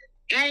 Mm-mm.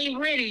 I ain't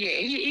ready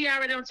yet. He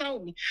already done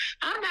told me.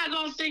 I'm not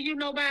gonna send you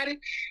nobody,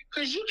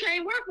 cause you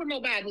can't work with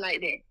nobody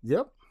like that.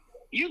 Yep.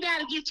 You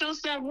gotta get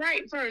yourself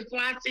right first. So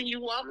I send you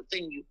who I'm gonna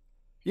send you.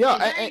 Yeah,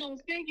 I ain't gonna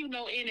send you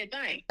no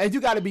anything. And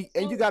you gotta be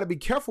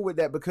careful with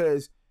that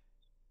because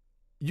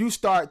you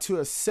start to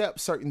accept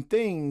certain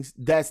things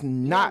that's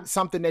not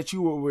something that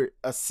you would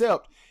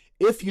accept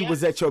if you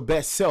was at your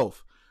best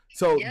self.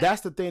 So Yeah.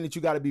 that's the thing that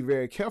you got to be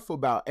very careful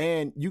about.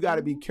 And you got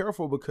to be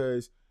careful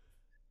because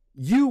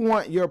you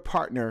want your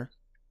partner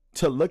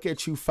to look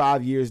at you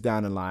 5 years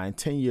down the line,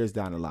 10 years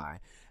down the line,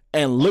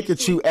 and look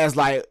at you as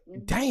like,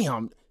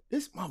 damn,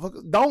 this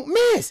motherfucker don't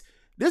miss.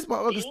 This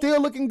motherfucker's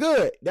still looking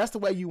good. That's the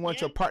way you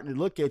want your partner to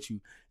look at you.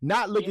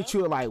 Not look at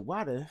you like,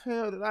 why the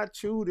hell did I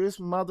chew this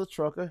mother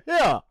trucker?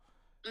 Yeah.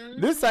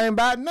 This ain't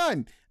about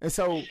nothing. And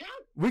so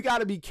we got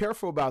to be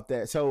careful about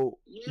that. So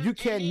you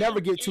can never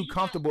get too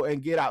comfortable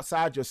and get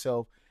outside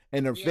yourself.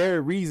 And the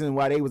very reason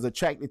why they was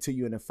attracted to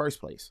you in the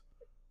first place.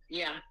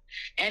 Yeah.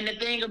 And the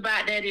thing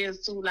about that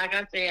is too, like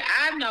I said,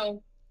 I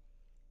know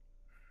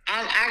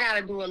I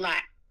got to do a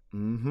lot.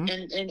 Mm-hmm.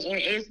 And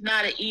it's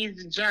not an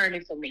easy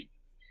journey for me.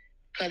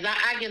 Because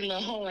I get a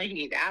little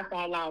hard-headed. I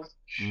fall off.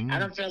 I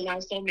don't feel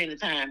lost so many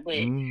times. But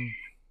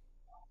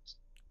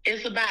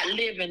it's about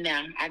living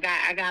now. I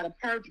got a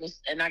purpose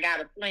and I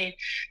got a plan.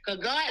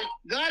 Because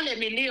God let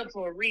me live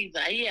for a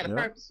reason. He had a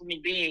purpose for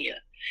me being here.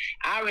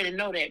 I already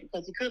know that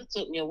because he could have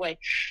took me away.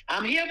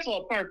 I'm here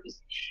for a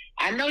purpose.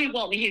 I know he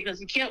want me here because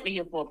he kept me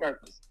here for a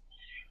purpose.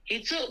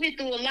 He took me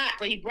through a lot,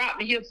 but he brought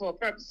me here for a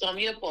purpose. So I'm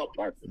here for a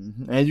purpose.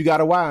 And you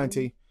got a why,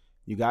 Auntie.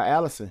 You got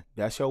Allison.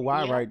 That's your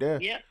why right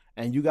there. Yeah.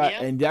 And you got,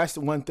 and that's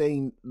the one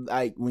thing,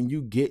 like when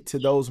you get to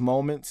those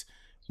moments,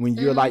 when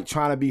you're like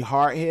trying to be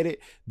hard headed,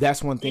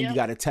 that's one thing you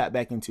got to tap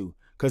back into.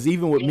 Cause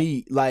even with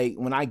me, like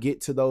when I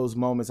get to those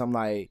moments, I'm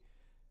like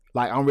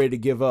I'm ready to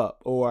give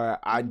up or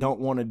I don't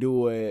want to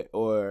do it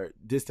or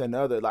this and the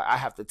other. Like I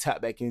have to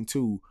tap back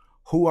into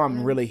who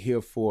I'm really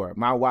here for.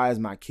 My why is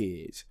my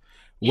kids.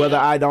 Whether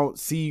I don't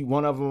see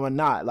one of them or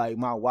not, like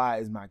my why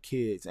is my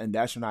kids. And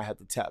that's when I have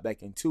to tap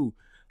back into.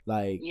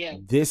 Like,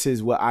 this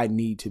is what I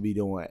need to be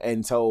doing.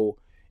 And so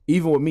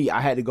even with me, I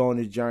had to go on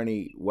this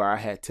journey where I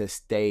had to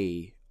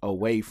stay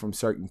away from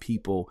certain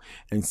people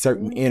and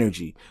certain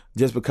energy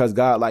just because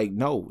God, like,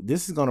 no,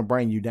 this is going to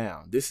bring you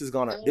down. This is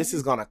going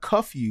to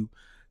cuff you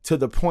to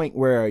the point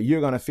where you're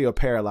going to feel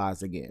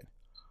paralyzed again,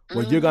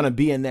 where you're going to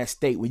be in that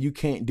state where you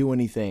can't do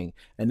anything.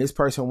 And this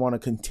person want to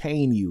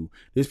contain you.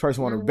 This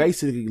person want to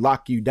basically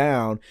lock you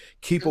down,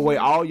 keep away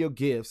all your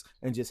gifts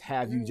and just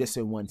have you just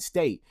in one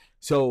state.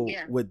 So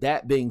with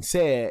that being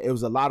said, it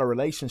was a lot of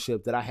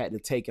relationships that I had to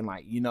take and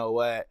like, you know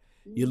what,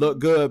 you look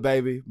good,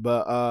 baby,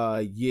 but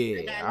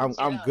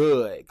I'm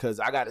good because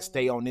I got to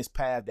stay on this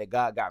path that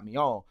God got me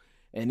on.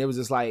 And it was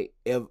just like,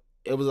 it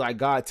was like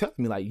God telling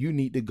me like, you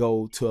need to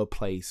go to a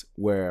place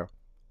where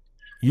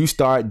you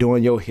start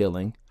doing your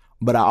healing,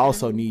 but I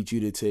also need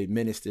you to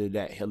administer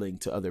that healing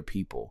to other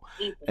people.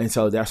 And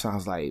so that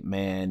sounds like,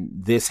 man,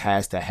 this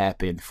has to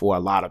happen for a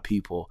lot of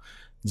people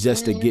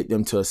just to get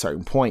them to a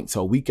certain point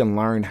so we can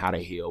learn how to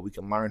heal, we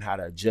can learn how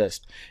to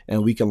adjust,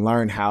 and we can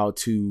learn how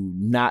to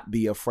not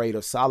be afraid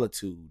of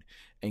solitude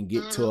and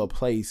get to a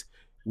place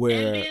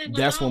where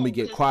that's when we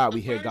get quiet,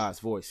 we hear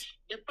God's voice.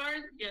 The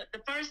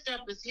first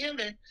step is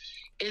healing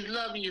is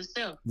loving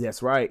yourself.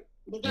 That's right.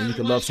 Because and you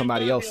can love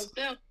somebody else.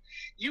 Yourself,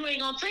 you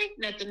ain't going to take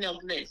nothing else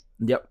less.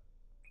 Yep.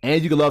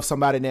 And you can love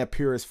somebody in their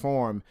purest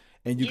form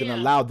and you can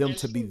allow them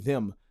to be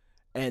them.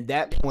 And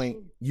that point,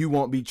 you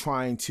won't be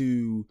trying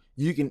to,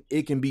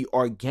 it can be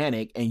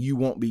organic and you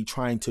won't be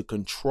trying to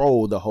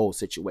control the whole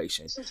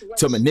situation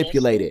to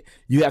manipulate it.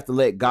 You have to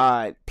let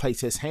God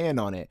place his hand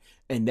on it.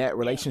 And that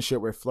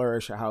relationship will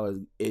flourish how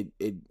it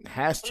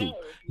has to.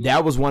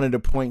 That was one of the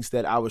points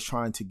that I was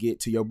trying to get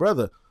to your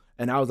brother.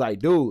 And I was like,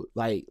 dude,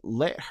 like,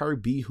 let her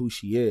be who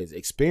she is.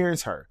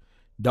 Experience her.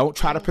 Don't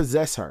try to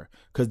possess her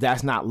because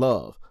that's not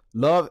love.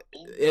 Love,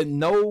 in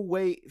no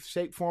way,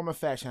 shape, form, or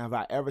fashion have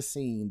I ever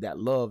seen that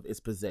love is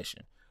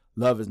possession.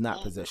 Love is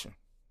not possession.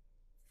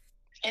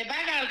 If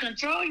I gotta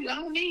control you, I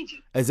don't need you.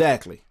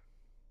 Exactly.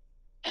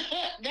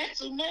 That's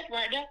too much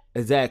right there.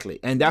 Exactly.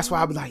 And that's why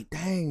I was like,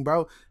 dang,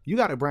 bro, you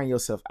got to bring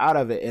yourself out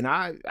of it. And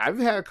I've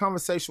had a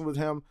conversation with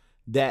him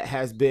that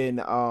has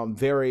been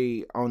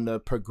very on the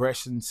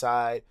progression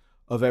side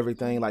of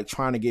everything, like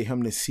trying to get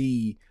him to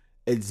see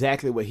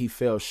exactly what he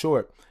fell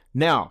short.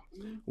 Now,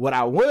 what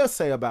I will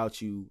say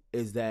about you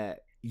is that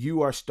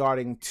you are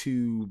starting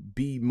to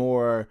be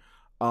more,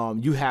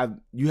 you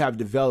have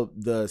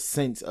developed the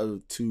sense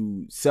of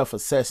to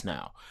self-assess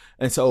now.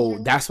 And so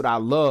that's what I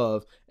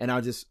love. And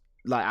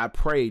I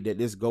pray that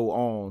this go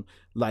on,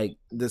 like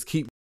this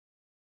keep.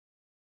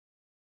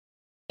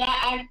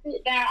 I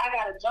sit down, I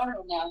got a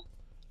journal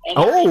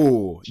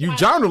now. You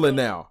journaling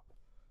now?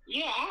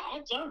 Yeah,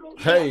 I journal.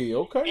 Hey,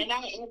 okay. And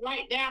I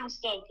write down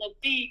stuff. So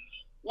see,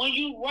 when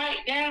you write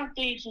down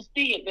things, you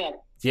see it better.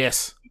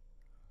 Yes.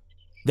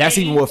 That's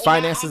even with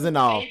finances and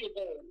all. I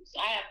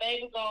have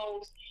baby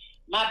goals.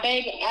 My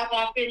baby, after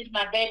I finish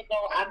my baby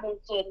goal, I move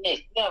to the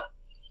next level.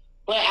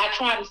 But I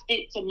try to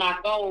stick to my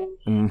goal.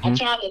 I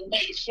try to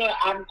make sure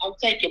I'm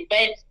taking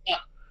baby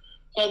steps.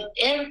 Because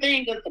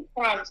everything is a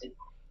process.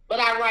 But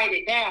I write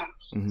it down.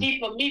 See,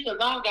 for me, because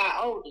I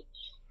got older.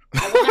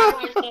 When I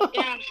write stuff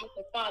down, I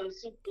can follow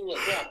suit through it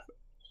better.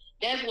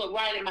 That's what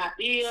writing my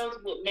bills,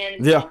 what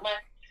managing my money.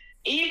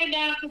 Even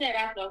down to that,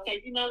 I said,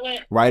 okay, you know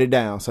what? Write it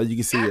down so you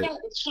can see it. I got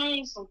to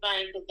change some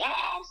things because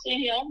I'm sitting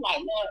here, I'm like,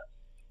 Lord,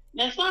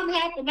 Now something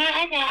happened.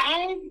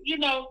 I ain't,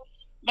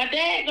 my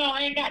dad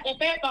ain't got that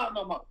backbone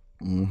no more.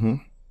 Mm-hmm.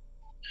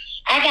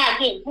 I got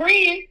good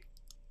friends,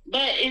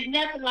 but it's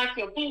nothing like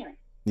your parents.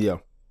 Yeah.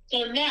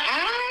 So now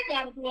I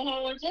got to do a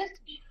whole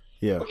adjustment.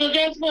 Yeah. Because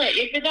guess what?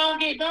 If it don't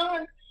get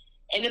done,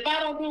 and if I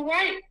don't do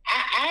right,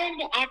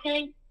 I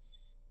can't.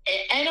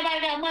 Ain't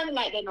nobody got money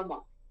like that no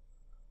more.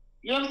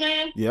 You know what I'm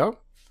saying? Yep.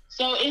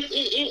 So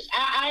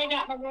I ain't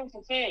got no room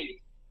for failure.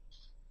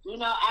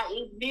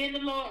 It's me and the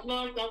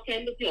Lord,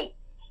 okay, look here.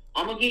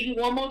 I'm gonna give you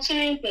one more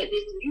chance at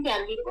this. You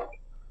gotta get it right.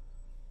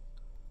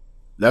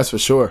 That's for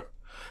sure.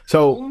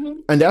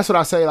 So, and that's what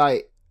I say.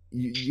 Like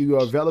you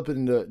are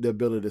developing the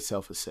ability to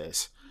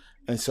self-assess,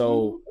 and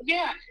so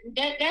yeah,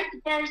 that's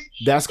the first.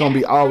 That's gonna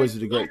be always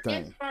the great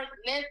thing. That's the first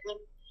lesson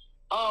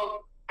of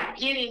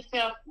getting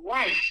self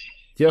right.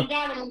 Yeah. You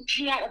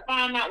gotta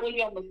find out where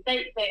your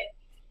mistakes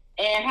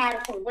at and how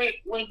to correct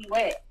where you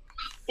at.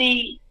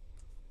 See,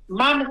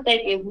 my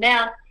mistake is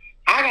now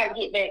I gotta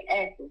get back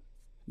active.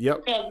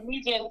 Yep. Because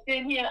me just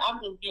sitting here, I'm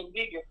just getting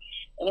bigger.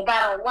 And if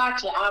I don't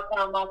watch it, I'll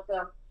find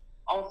myself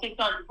on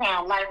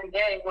 600-pound life, and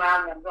that ain't where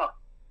I want to go.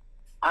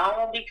 I don't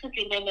want to be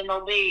cooking them in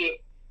no bed.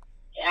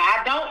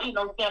 I don't eat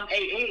no 7,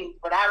 8 eggs,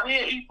 but I will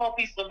eat 4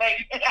 pieces of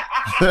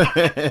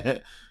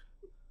bacon.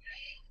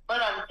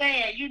 But I'm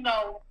saying,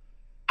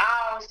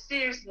 all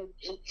seriousness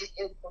is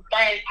some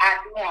things I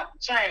do have to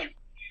change.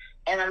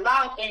 And a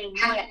lot of things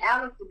me and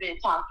Alice have been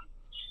talking.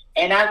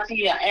 And I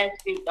see an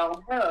aspect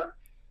on her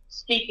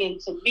speaking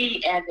to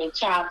me as a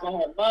child to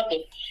her mother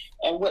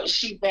and what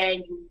she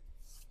values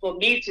for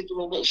me to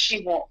do and what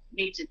she wants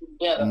me to do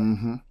better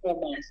for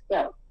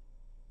myself.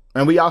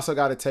 And we also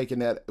got to take in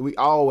that, we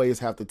always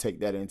have to take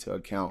that into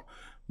account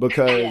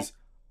because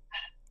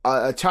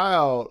a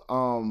child,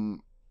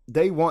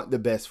 they want the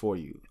best for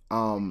you.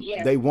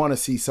 They want to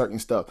see certain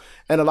stuff.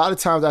 And a lot of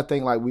times I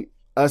think like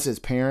us as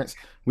parents,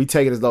 we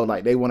take it as though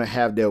like they want to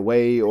have their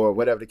way or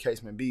whatever the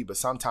case may be. But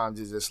sometimes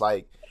it's just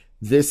like,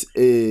 this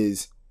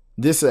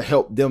will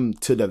help them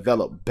to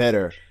develop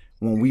better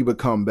when we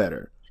become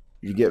better.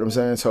 You get what I'm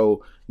saying?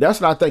 So that's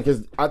what I think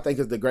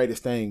is the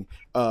greatest thing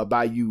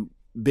by you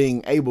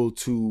being able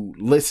to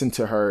listen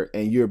to her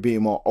and you're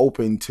being more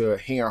open to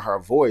hearing her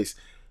voice.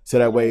 So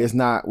that way it's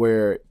not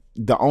where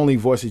the only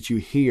voice that you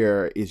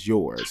hear is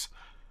yours.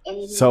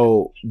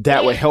 So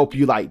that would help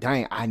you like,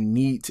 dang,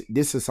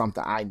 this is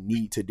something I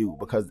need to do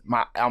because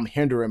I'm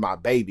hindering my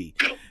baby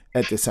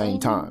at the same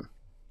time.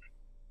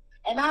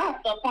 And I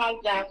have to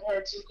apologize for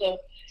her too because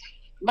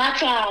my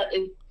child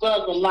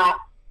does a lot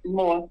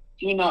more,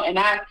 and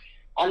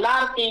a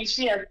lot of things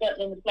she has set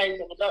into place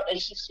that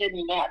she shouldn't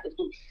even have to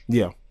do.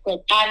 Yeah.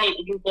 Because I need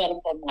to do better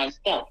for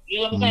myself.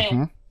 You know what I'm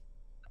saying?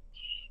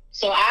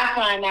 So I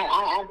find that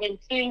I've been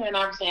sitting here and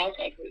I'm saying,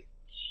 okay, Chris,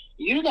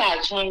 you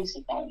gotta change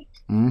some things.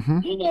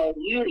 You're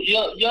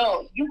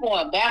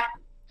going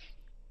backwards.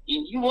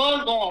 You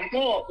was going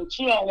forward, but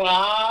you don't want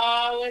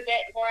all the way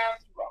back to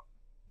ground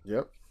zero.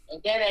 Yep.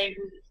 And that ain't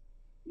good.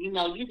 You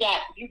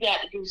got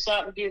to do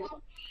something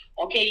different.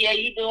 Okay, yeah,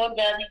 you're doing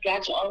better. You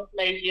got your own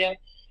place, yeah.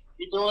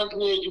 You're doing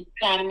good. You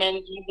kind of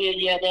manage your bill,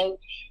 yeah.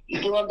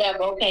 You're doing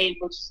better, okay,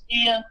 but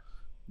you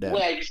still,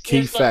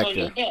 key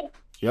factor.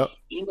 Yep.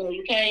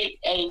 You can't.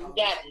 You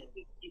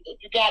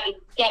got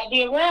to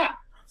be around.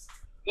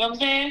 You know what I'm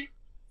saying?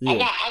 Yeah. I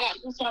got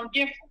to do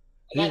something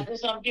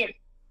different.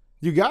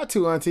 You got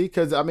to, Auntie,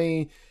 because I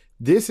mean,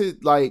 this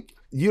is like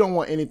you don't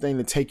want anything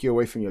to take you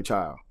away from your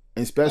child,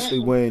 especially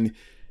when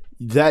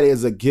that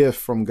is a gift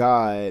from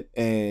God,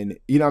 and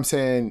you know what I'm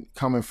saying,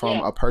 coming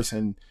from a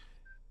person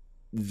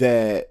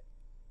that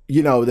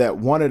that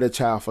wanted a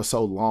child for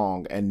so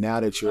long, and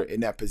now that you're in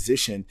that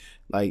position,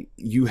 like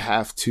you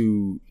have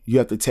to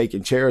take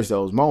and cherish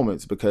those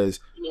moments because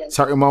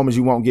certain moments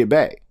you won't get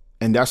back.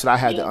 And that's what I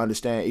had to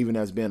understand, even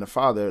as being a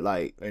father,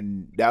 like,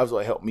 and that was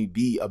what helped me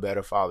be a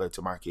better father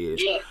to my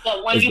kids. Yeah,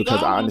 is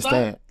because I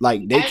understand,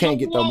 like, they can't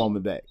get their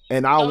moment back,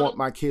 and I don't want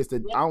my kids to,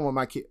 I don't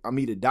want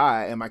me to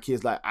die, and my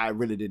kids like, I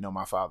really didn't know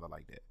my father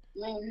like that.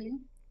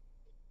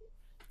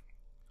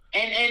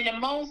 And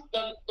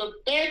the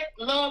best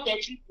love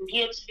that you can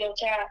give to your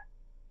child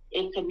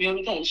is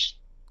communication.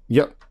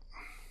 Yep.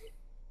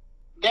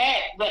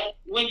 But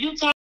when you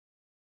talk.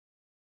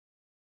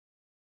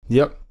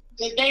 Yep.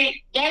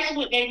 That's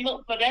what they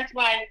look for. That's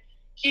why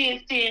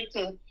kids tend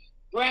to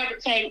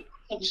gravitate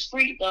to the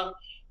street or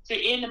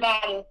to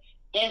anybody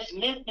that's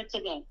listening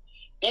to them.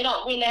 They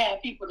don't really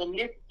have people to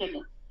listen to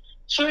them.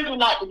 Children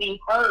like to be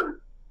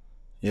heard.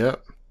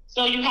 Yep.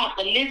 So you have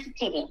to listen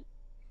to them.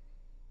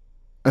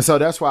 And so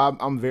that's why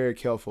I'm very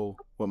careful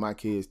with my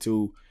kids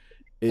too,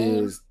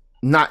 is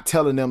not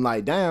telling them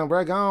like, damn,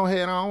 bro, go on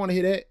ahead, I don't want to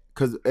hear that.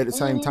 Because at the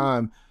same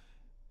time,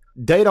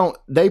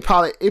 it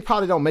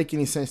probably don't make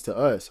any sense to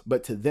us,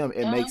 but to them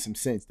it makes some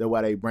sense. That's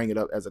why they bring it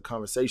up as a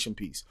conversation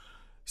piece.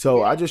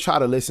 So I just try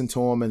to listen to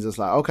them and just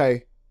like,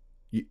 okay,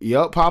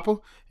 yup, Papa.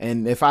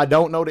 And if I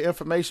don't know the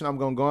information, I'm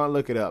gonna go and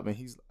look it up. And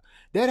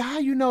Dad, how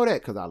you know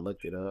that? Because I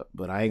looked it up,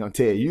 but I ain't gonna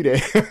tell you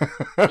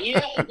that.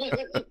 Yeah.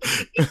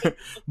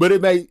 But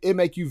it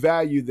make you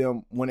value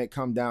them when it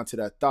comes down to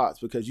their thoughts,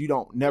 because you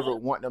don't never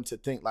want them to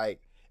think like,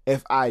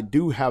 if I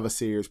do have a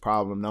serious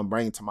problem and I'm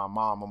bringing to my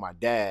mom or my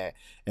dad,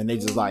 and they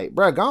just like,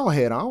 bro, go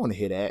ahead, I don't want to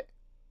hear that.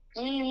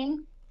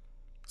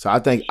 So I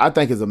think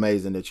it's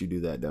amazing that you do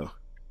that though.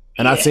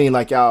 And I've seen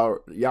like y'all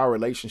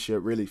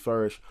relationship really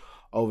flourish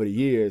over the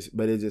years,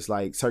 but it's just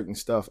like certain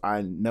stuff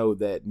I know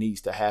that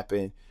needs to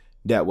happen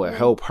that will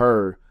help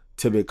her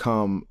to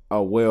become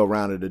a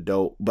well-rounded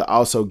adult, but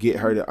also get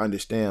her to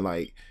understand,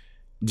 like,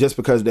 just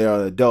because they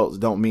are adults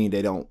don't mean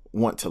they don't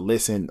want to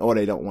listen or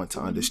they don't want to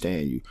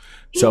understand you.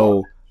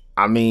 So,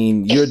 I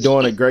mean, you're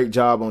doing a great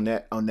job on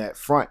that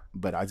front,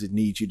 but I just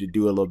need you to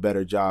do a little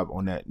better job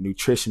on that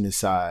nutritionist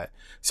side,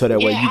 so that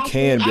way you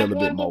can be a little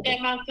bit mobile.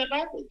 I said,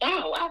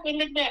 dog, I've been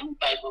looking at my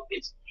Facebook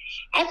pictures.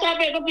 I saw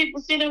that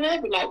people sitting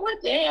there be like,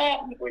 what the hell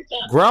happened to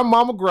Chrisangles?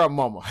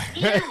 Grandmama.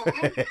 Yeah, it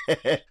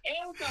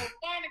was so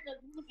funny because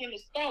we was in the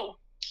store.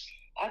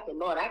 I said,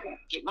 Lord, I got to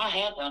get my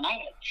hair done.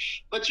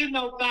 But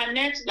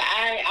financially,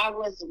 I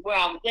wasn't where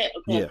I was at,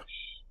 because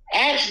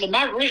actually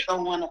my rent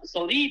don't went up,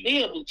 so these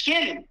bills are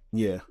killing me.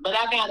 Yeah. But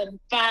I got to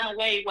find a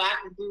way where I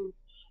can do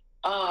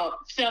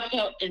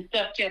self-help and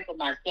self-care for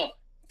myself.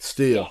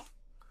 Still.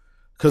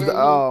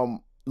 Because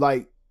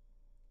like,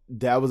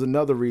 that was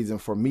another reason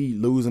for me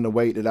losing the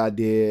weight that I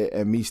did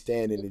and me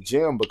staying in the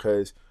gym,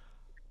 because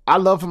I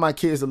love for my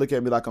kids to look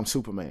at me like I'm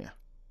Superman.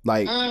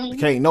 Like,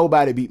 can't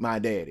nobody beat my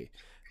daddy.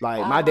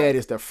 Like, my daddy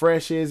is the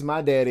freshest,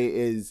 my daddy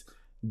is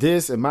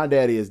this, and my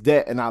daddy is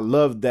that. And I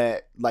love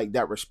that, like,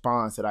 that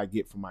response that I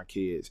get from my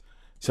kids.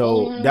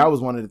 So that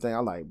was one of the things I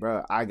like,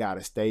 bro, I got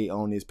to stay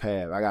on this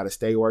path. I got to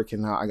stay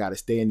working out. I got to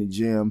stay in the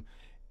gym.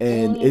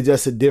 And it's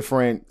just a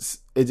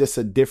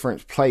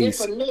different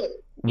place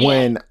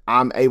when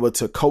I'm able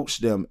to coach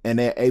them and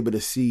they're able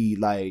to see,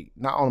 like,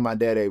 not only my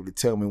dad able to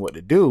tell me what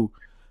to do,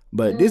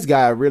 but this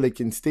guy really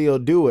can still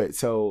do it.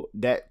 So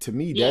that, to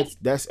me,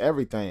 that's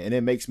everything. And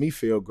it makes me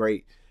feel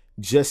great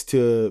just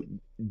to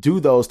do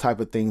those type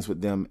of things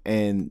with them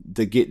and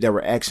to get the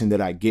reaction that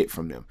I get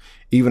from them.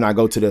 Even I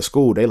go to their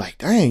school, they like,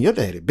 dang, your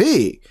daddy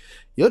big.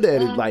 Your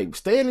daddy like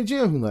stay in the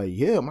gym. I'm like,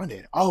 yeah, my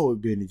daddy always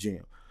been in the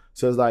gym.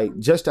 So it's like,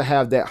 just to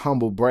have that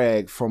humble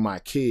brag from my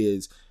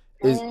kids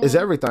is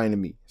everything to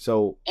me.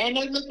 So, and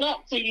they look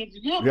up to you.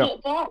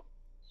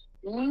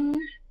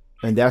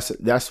 And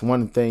that's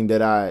one thing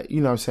that I,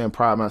 you know what I'm saying,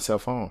 pride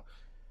myself on.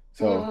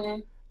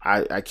 So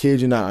I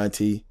kid you not,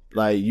 Auntie.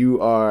 Like, you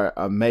are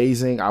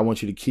amazing. I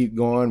want you to keep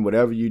going,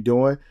 whatever you're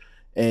doing,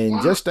 and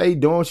just stay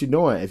doing what you're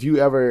doing. If you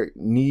ever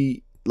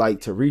need,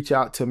 like, to reach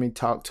out to me,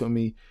 talk to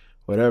me,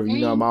 whatever, you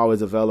know, I'm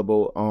always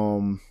available.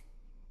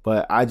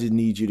 But I just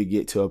need you to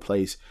get to a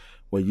place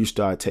where you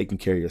start taking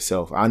care of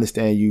yourself. I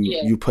understand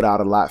you put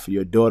out a lot for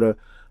your daughter,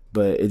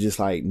 but it's just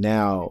like,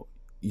 now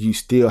you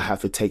still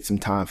have to take some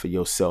time for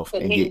yourself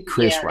and get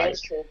Chris right.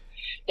 That's true.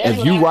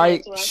 If you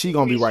right, she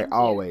gonna be right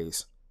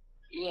always.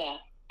 Yeah.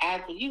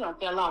 After you done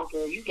fell off,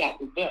 girl, you got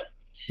to do better.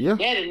 Yeah.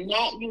 That is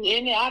not you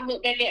in there. I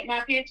look back at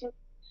my picture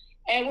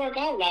at work,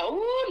 I was like,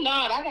 oh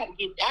Lord, I gotta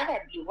get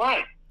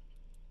right.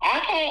 I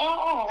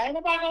can't, ain't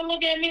nobody gonna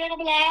look at me, they're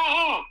gonna be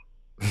like,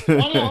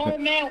 one little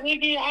old man, we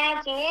get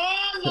out, so,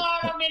 oh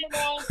Lord, I'm in the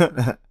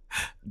wrong.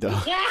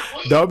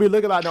 Don't be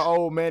looking like the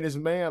old manish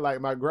man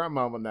like my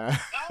grandmama now.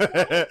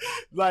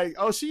 Like,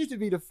 oh, she used to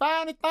be the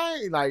finest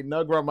thing. Like,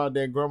 no, grandma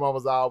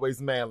was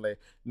always manly.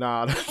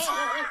 Nah.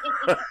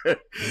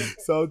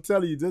 So I'm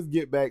telling you, just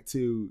get back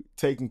to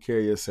taking care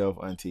of yourself,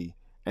 Auntie.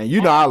 And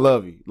you know I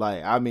love you.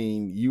 Like, I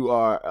mean, you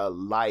are a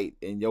light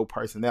in your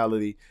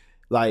personality.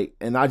 Like,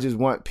 and I just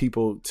want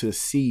people to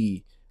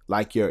see,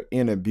 like, your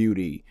inner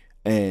beauty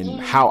and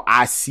how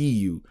I see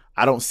you.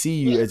 I don't see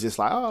you as just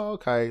like, oh,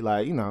 okay,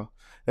 like, you know,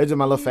 that's just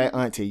my little fat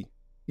auntie.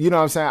 You know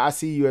what I'm saying? I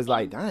see you as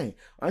like, dang,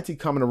 auntie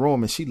come in the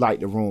room and she light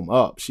the room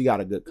up. She got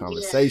a good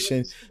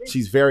conversation.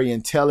 She's very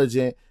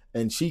intelligent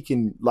and she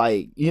can,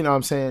 like, you know what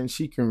I'm saying?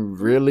 She can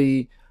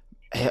really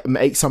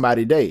make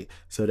somebody's day.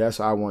 So that's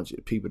what I want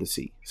people to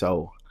see.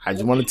 So I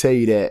just want to tell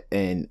you that.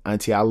 And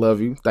auntie, I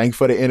love you. Thank you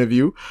for the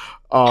interview.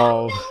 I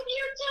love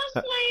you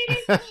too,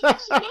 lady.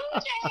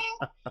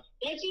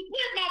 And she put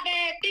my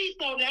bad feet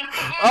on there.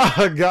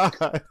 Oh,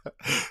 God.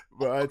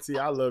 But auntie,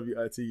 I love you,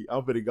 auntie.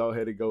 I'm going to go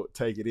ahead and go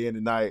take it in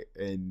tonight.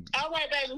 And all right, baby.